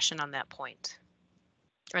discussion on that point,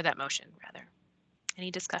 or that motion rather.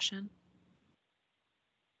 Any discussion?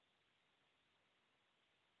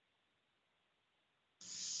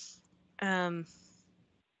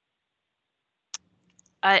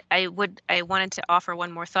 I wanted to offer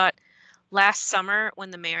one more thought. Last summer,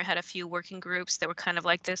 when the mayor had a few working groups that were kind of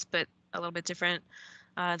like this, but a little bit different,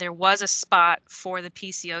 there was a spot for the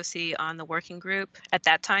PCOC on the working group at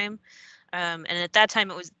that time. And at that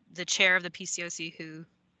time, it was the chair of the PCOC who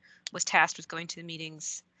was tasked with going to the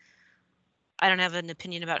meetings. I don't have an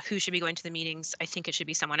opinion about who should be going to the meetings. I think it should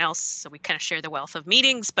be someone else. So we kind of share the wealth of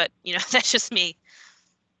meetings, but you know, that's just me.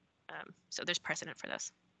 So there's precedent for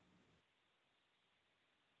this.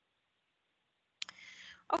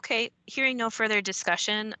 Okay, hearing no further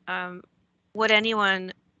discussion, would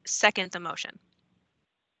anyone second the motion?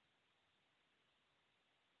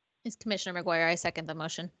 It's Commissioner McGuire. I second the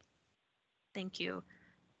motion. Thank you.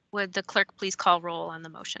 Would the clerk please call roll on the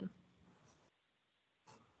motion?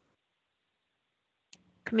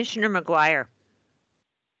 Commissioner McGuire,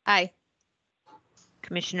 Aye.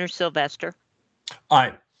 Commissioner Sylvester,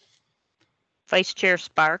 Aye. Vice Chair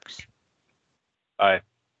Sparks, Aye.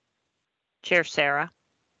 Chair Sarah.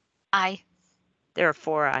 Aye. There are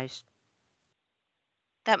 4 ayes.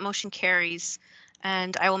 That motion carries,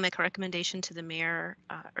 and I will make a recommendation to the mayor,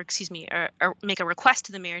 or make a request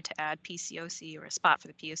to the mayor to add PCOC or a spot for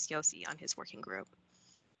the PCOC on his working group.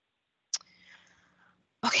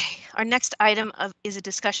 Okay, our next item is a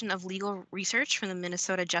discussion of legal research from the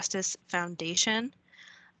Minnesota Justice Foundation,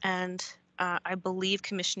 and I believe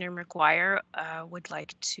Commissioner McGuire would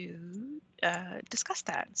like to discuss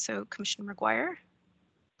that. So Commissioner McGuire,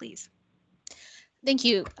 please. Thank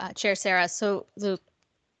you, Chair Sarah. So the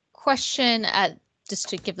question, just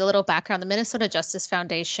to give a little background, the Minnesota Justice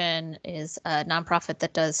Foundation is a nonprofit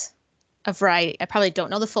that does a variety. I probably don't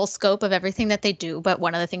know the full scope of everything that they do, but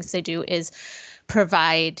one of the things they do is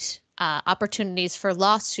provide opportunities for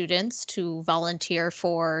law students to volunteer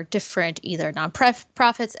for different either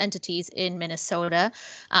nonprofits, entities in Minnesota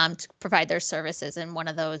to provide their services. And one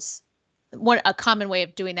of those, a common way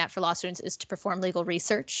of doing that for law students is to perform legal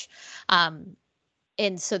research. And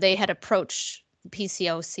so they had approached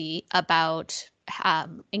PCOC about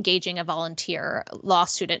engaging a volunteer law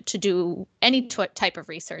student to do any type of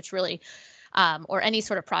research, really, or any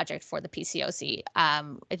sort of project for the PCOC.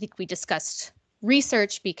 I think we discussed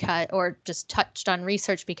research or just touched on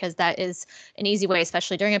research because that is an easy way,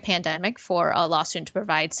 especially during a pandemic, for a law student to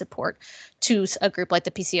provide support to a group like the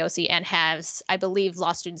PCOC, and I believe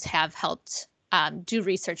law students have helped do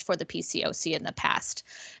research for the PCOC in the past.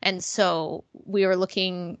 And so we were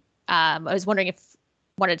looking, I was wondering if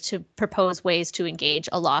wanted to propose ways to engage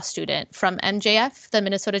a law student from MJF, the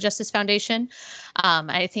Minnesota Justice Foundation.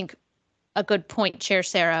 I think a good point Chair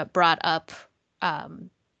Sarah brought up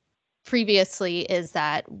previously is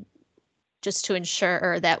that just to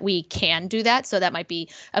ensure that we can do that. So that might be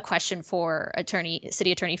a question for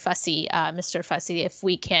City Attorney Fussy, Mr. Fussy, if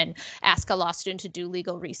we can ask a law student to do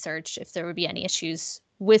legal research, if there would be any issues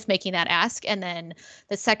with making that ask. And then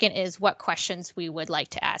the second is what questions we would like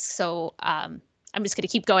to ask. So I'm just going to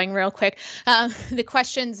keep going real quick. The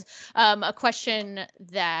questions, a question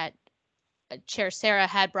that Chair Sarah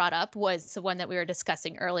had brought up was the one that we were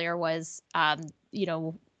discussing earlier was, you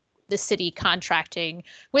know, the city contracting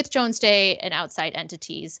with Jones Day and outside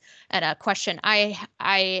entities. And a question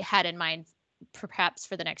I had in mind perhaps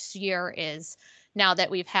for the next year is, now that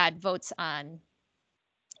we've had votes on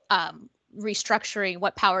restructuring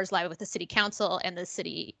what powers lie with the city council, and the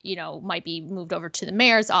city, you know, might be moved over to the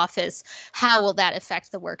mayor's office, how will that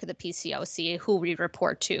affect the work of the PCOC, who we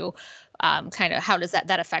report to? Kind of how does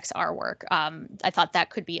that affects our work? I thought that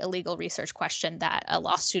could be a legal research question that a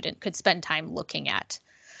law student could spend time looking at.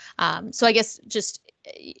 So I guess just,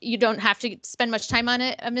 you don't have to spend much time on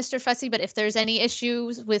it, Mr. Fussy, but if there's any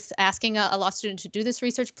issues with asking a law student to do this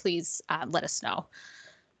research, please let us know.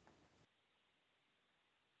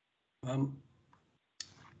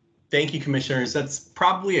 Thank you, commissioners. That's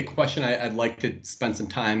probably a question I'd like to spend some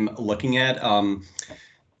time looking at.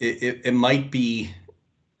 It might be,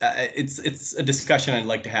 it's a discussion I'd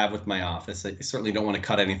like to have with my office. I certainly don't want to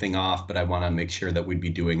cut anything off, but I want to make sure that we'd be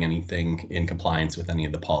doing anything in compliance with any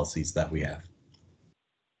of the policies that we have.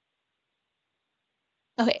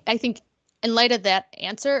 Okay, I think in light of that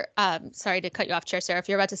answer, sorry to cut you off, Chair Sarah, if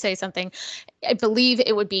you're about to say something, I believe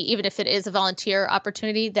it would be, even if it is a volunteer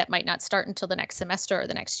opportunity, that might not start until the next semester or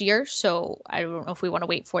the next year. So I don't know if we want to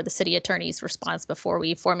wait for the city attorney's response before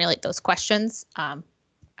we formulate those questions. I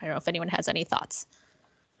don't know if anyone has any thoughts.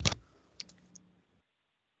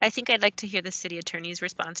 I think I'd like to hear the city attorney's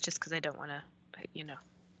response, just because I don't want to, you know,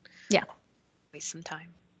 waste some time.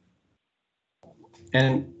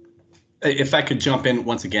 And if I could jump in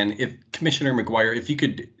once again, if Commissioner McGuire, if you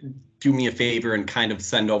could do me a favor and kind of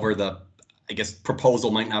send over the, I guess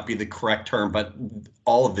proposal might not be the correct term, but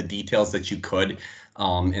all of the details that you could,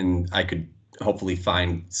 and I could hopefully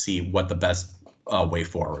see what the best way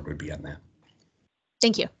forward would be on that.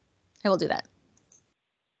 Thank you. I will do that.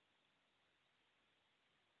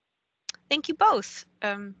 Thank you both.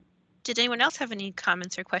 Did anyone else have any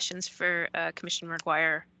comments or questions for Commissioner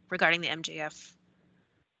McGuire regarding the MJF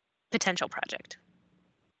potential project?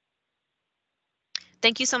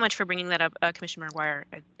 Thank you so much for bringing that up, Commissioner McGuire.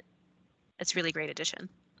 It's a really great addition.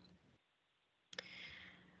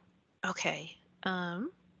 Okay,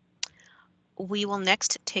 we will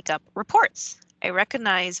next take up reports. I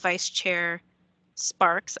recognize Vice Chair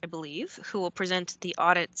Sparks, I believe, who will present the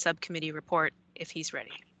audit subcommittee report if he's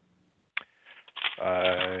ready.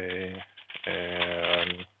 I am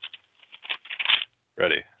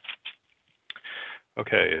ready.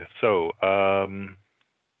 Okay, so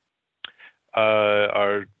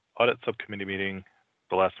our audit subcommittee meeting,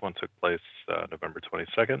 the last one took place November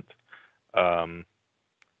 22nd. I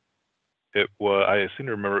seem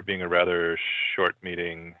to remember it being a rather short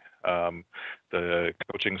meeting. The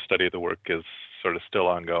coaching study of the work is sort of still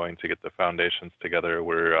ongoing to get the foundations together.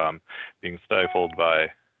 We're being stifled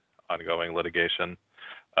by ongoing litigation.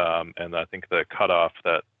 And I think the cutoff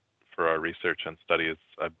that for our research and studies,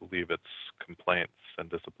 I believe it's complaints and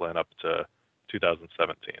discipline up to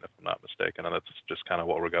 2017, if I'm not mistaken. And that's just kind of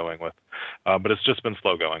what we're going with. But it's just been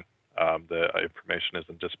slow going. The information is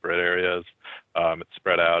in disparate areas. It's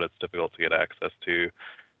spread out. It's difficult to get access to.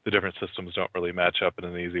 The different systems don't really match up in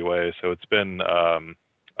an easy way. So it's been a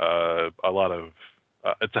lot of,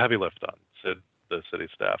 it's a heavy lift on the city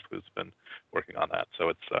staff who's been working on that. So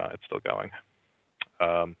it's still going.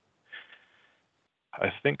 I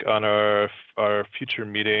think on our future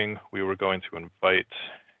meeting, we were going to invite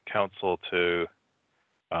council to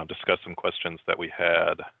discuss some questions that we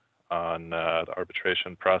had on the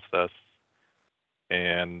arbitration process.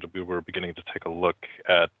 And we were beginning to take a look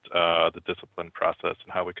at the discipline process and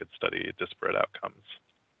how we could study disparate outcomes.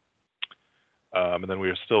 And then we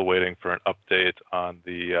were still waiting for an update on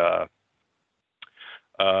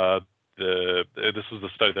this was the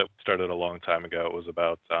study that started a long time ago. It was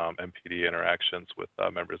about MPD interactions with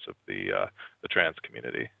members of the trans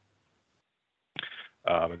community.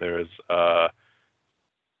 There is a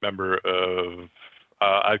member of,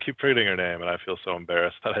 I keep forgetting her name and I feel so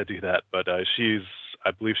embarrassed that I do that, but I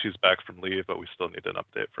believe she's back from leave, but we still need an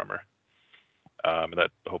update from her. And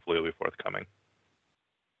that hopefully will be forthcoming.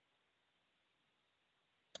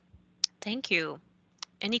 Thank you.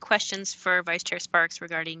 Any questions for Vice Chair Sparks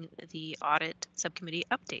regarding the audit subcommittee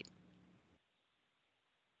update?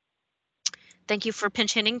 Thank you for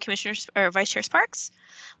pinch hitting Vice Chair Sparks.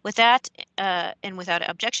 With that, and without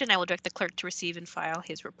objection, I will direct the clerk to receive and file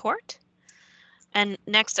his report. And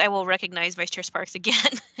next, I will recognize Vice Chair Sparks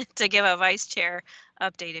again to give a Vice Chair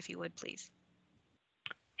update, if you would, please.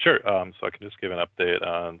 Sure. So I can just give an update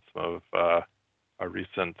on some of our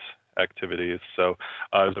recent activities. So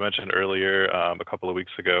as I mentioned earlier, a couple of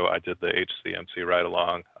weeks ago, I did the HCMC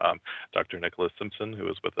ride-along. Dr. Nicholas Simpson, who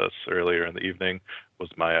was with us earlier in the evening, was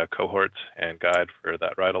my cohort and guide for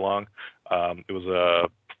that ride-along. It was a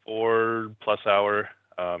 4+ hour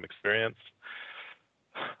experience.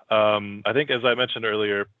 I think, as I mentioned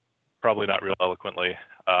earlier, probably not real eloquently,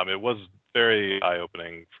 it was very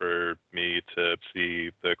eye-opening for me to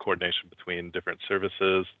see the coordination between different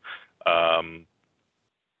services,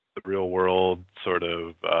 the real-world sort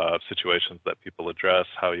of situations that people address,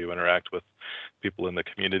 how you interact with people in the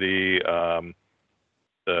community,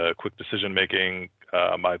 the quick decision-making.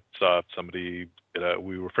 I saw somebody,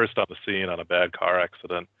 we were first on the scene on a bad car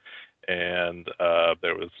accident, and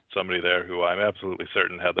there was somebody there who I'm absolutely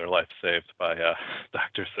certain had their life saved by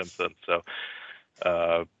Dr. Simpson. So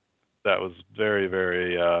that was very,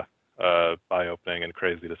 very eye-opening and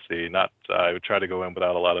crazy to see. I would try to go in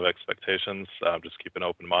without a lot of expectations, just keep an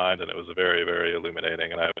open mind, and it was very, very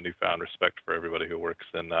illuminating. And I have a newfound respect for everybody who works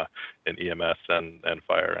in EMS and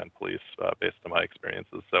fire and police based on my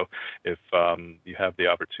experiences. So if you have the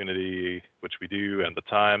opportunity, which we do, and the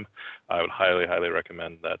time, I would highly, highly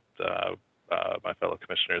recommend that my fellow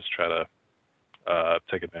commissioners try to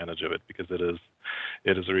take advantage of it, because it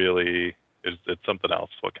is really, it's something else.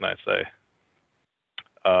 What can I say?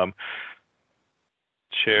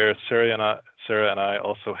 Chair Sarah and I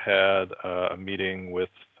also had a meeting with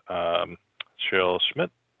Cheryl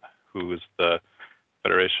Schmidt, who is the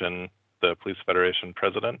Police Federation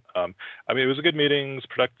president. I mean, it was a good meeting. It was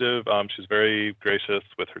productive. She was very gracious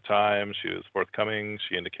with her time. She was forthcoming.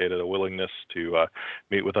 She indicated a willingness to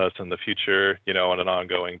meet with us in the future, on an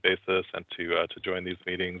ongoing basis, and to join these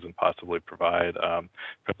meetings and possibly provide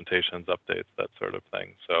presentations, updates, that sort of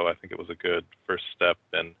thing. So I think it was a good first step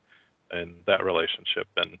in that relationship,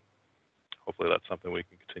 and hopefully that's something we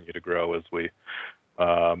can continue to grow as we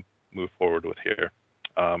move forward with here.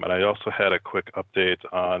 And I also had a quick update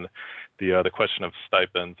on the question of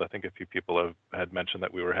stipends. I think a few people had mentioned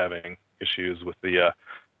that we were having issues with the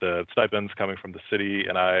stipends coming from the city,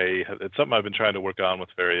 and it's something I've been trying to work on with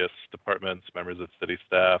various departments, members of city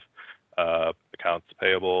staff, accounts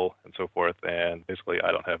payable, and so forth. And basically,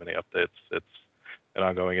 I don't have any updates. It's an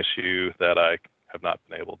ongoing issue that I have not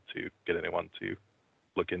been able to get anyone to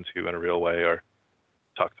look into in a real way or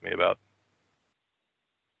talk to me about.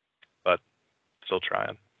 But still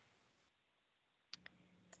trying.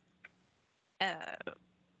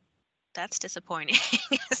 That's disappointing.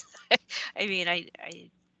 I mean,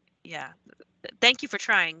 yeah. Thank you for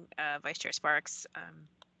trying, Vice Chair Sparks.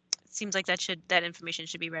 It seems like that information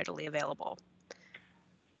should be readily available.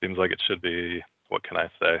 Seems like it should be. What can I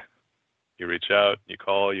say? You reach out, you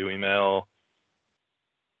call, you email.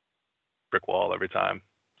 Brick wall every time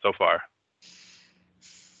so far.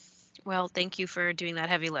 Well, thank you for doing that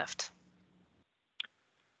heavy lift.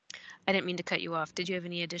 I didn't mean to cut you off. Did you have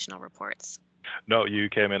any additional reports? No, you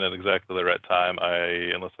came in at exactly the right time.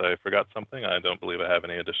 Unless I forgot something, I don't believe I have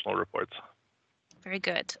any additional reports. Very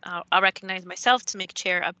good. I'll recognize myself to make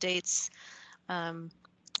chair updates. I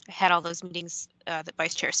had all those meetings that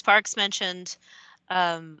Vice Chair Sparks mentioned.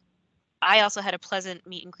 I also had a pleasant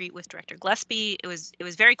meet and greet with Director Gillespie. It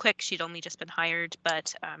was very quick. She'd only just been hired,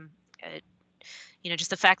 but just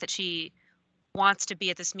the fact that she wants to be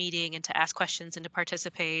at this meeting and to ask questions and to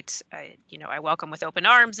participate, I welcome with open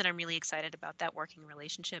arms, and I'm really excited about that working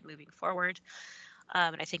relationship moving forward.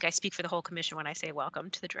 And I think I speak for the whole commission when I say welcome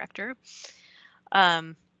to the director.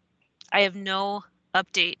 I have no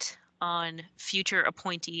update on future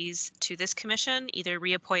appointees to this commission, either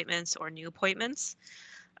reappointments or new appointments.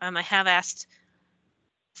 I have asked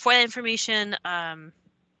for that information.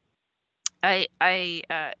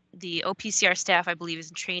 The OPCR staff, I believe, is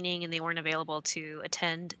in training, and they weren't available to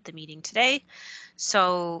attend the meeting today.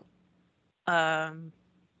 So I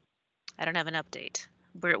don't have an update.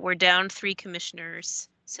 We're down 3 commissioners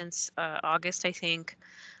since August, I think,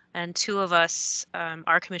 and 2 of us,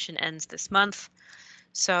 our commission ends this month.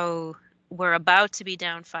 So we're about to be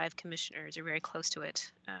down 5 commissioners, or very close to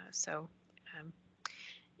it.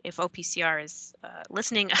 If OPCR is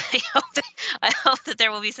listening, I hope that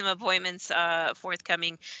there will be some appointments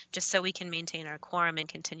forthcoming, just so we can maintain our quorum and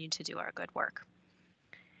continue to do our good work.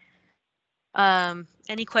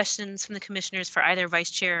 Any questions from the commissioners for either Vice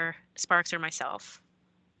Chair Sparks or myself?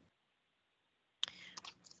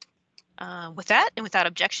 With that, and without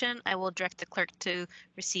objection, I will direct the clerk to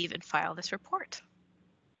receive and file this report.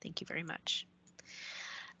 Thank you very much.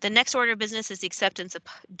 The next order of business is the acceptance of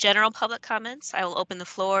general public comments. I will open the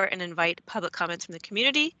floor and invite public comments from the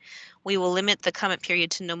community. We will limit the comment period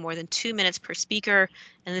to no more than 2 minutes per speaker,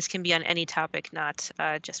 and this can be on any topic, not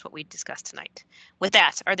just what we discussed tonight. With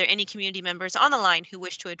that, are there any community members on the line who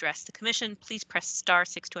wish to address the commission? Please press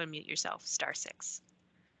 *6 to unmute yourself, *6.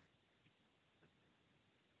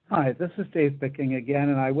 Hi, this is Dave Bicking again,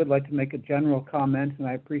 and I would like to make a general comment, and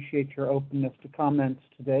I appreciate your openness to comments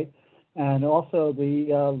today, and also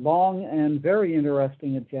the long and very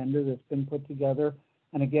interesting agenda that's been put together.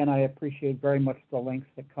 And again, I appreciate very much the links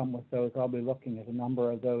that come with those. I'll be looking at a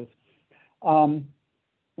number of those.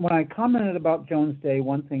 When I commented about Jones Day,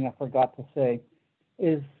 one thing I forgot to say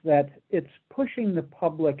is that it's pushing the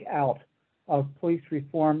public out of police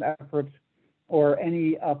reform efforts or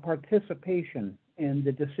any participation in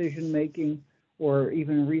the decision-making or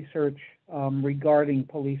even research regarding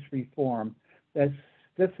police reform.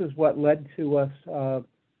 This is what led to us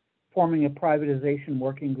forming a privatization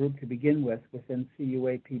working group to begin with within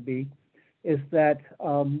CUAPB, is that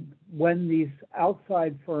when these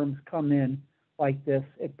outside firms come in like this,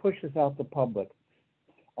 it pushes out the public.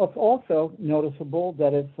 It's also noticeable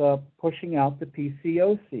that it's pushing out the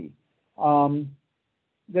PCOC.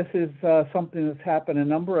 This is something that's happened a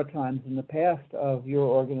number of times in the past of your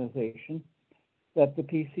organization, that the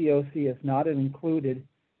PCOC is not included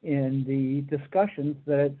in the discussions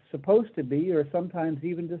that it's supposed to be, or sometimes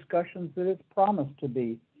even discussions that it's promised to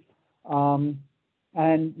be.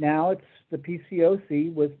 And now it's the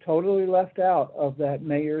PCOC was totally left out of that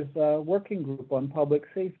mayor's working group on public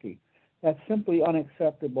safety. That's simply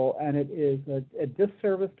unacceptable, and it is a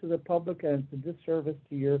disservice to the public, and it's a disservice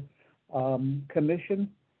to your commission.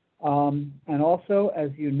 And also, as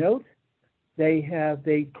you note,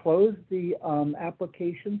 they closed the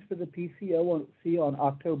applications for the PCOC on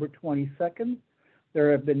October 22nd.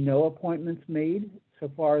 There have been no appointments made.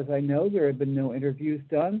 So far as I know, there have been no interviews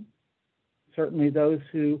done. Certainly those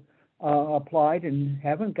who applied and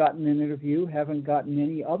haven't gotten an interview, haven't gotten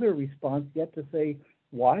any other response yet to say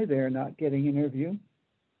why they're not getting an interview.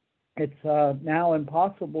 It's now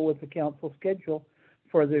impossible with the council schedule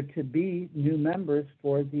for there to be new members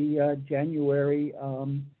for the January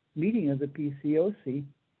meeting of the PCOC.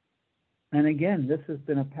 And again, this has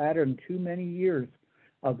been a pattern too many years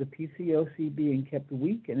of the PCOC being kept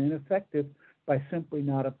weak and ineffective by simply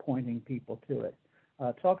not appointing people to it.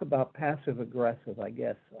 Talk about passive aggressive, I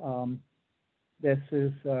guess. This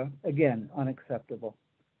is, again, unacceptable.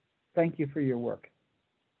 Thank you for your work.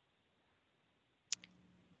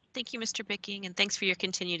 Thank you, Mr. Bicking, and thanks for your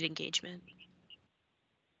continued engagement.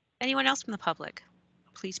 Anyone else from the public?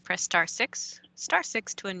 Please press *6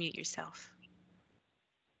 to unmute yourself.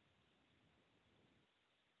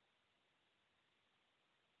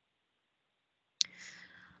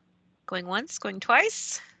 Going once, going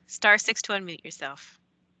twice. *6 to unmute yourself.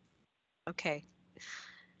 Okay.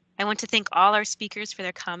 I want to thank all our speakers for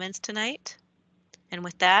their comments tonight. And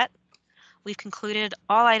with that, we've concluded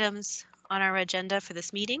all items on our agenda for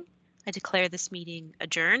this meeting. I declare this meeting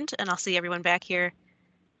adjourned, and I'll see everyone back here.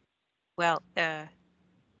 Well, I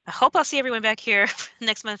hope I'll see everyone back here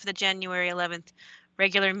next month for the January 11th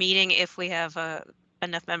regular meeting if we have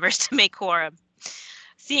enough members to make quorum.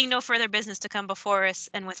 Seeing no further business to come before us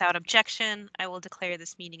and without objection, I will declare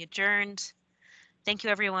this meeting adjourned. Thank you,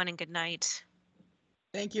 everyone, and good night.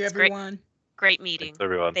 Thank you, everyone. Great meeting. Thanks,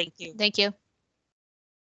 everyone. Thank you. Thank you.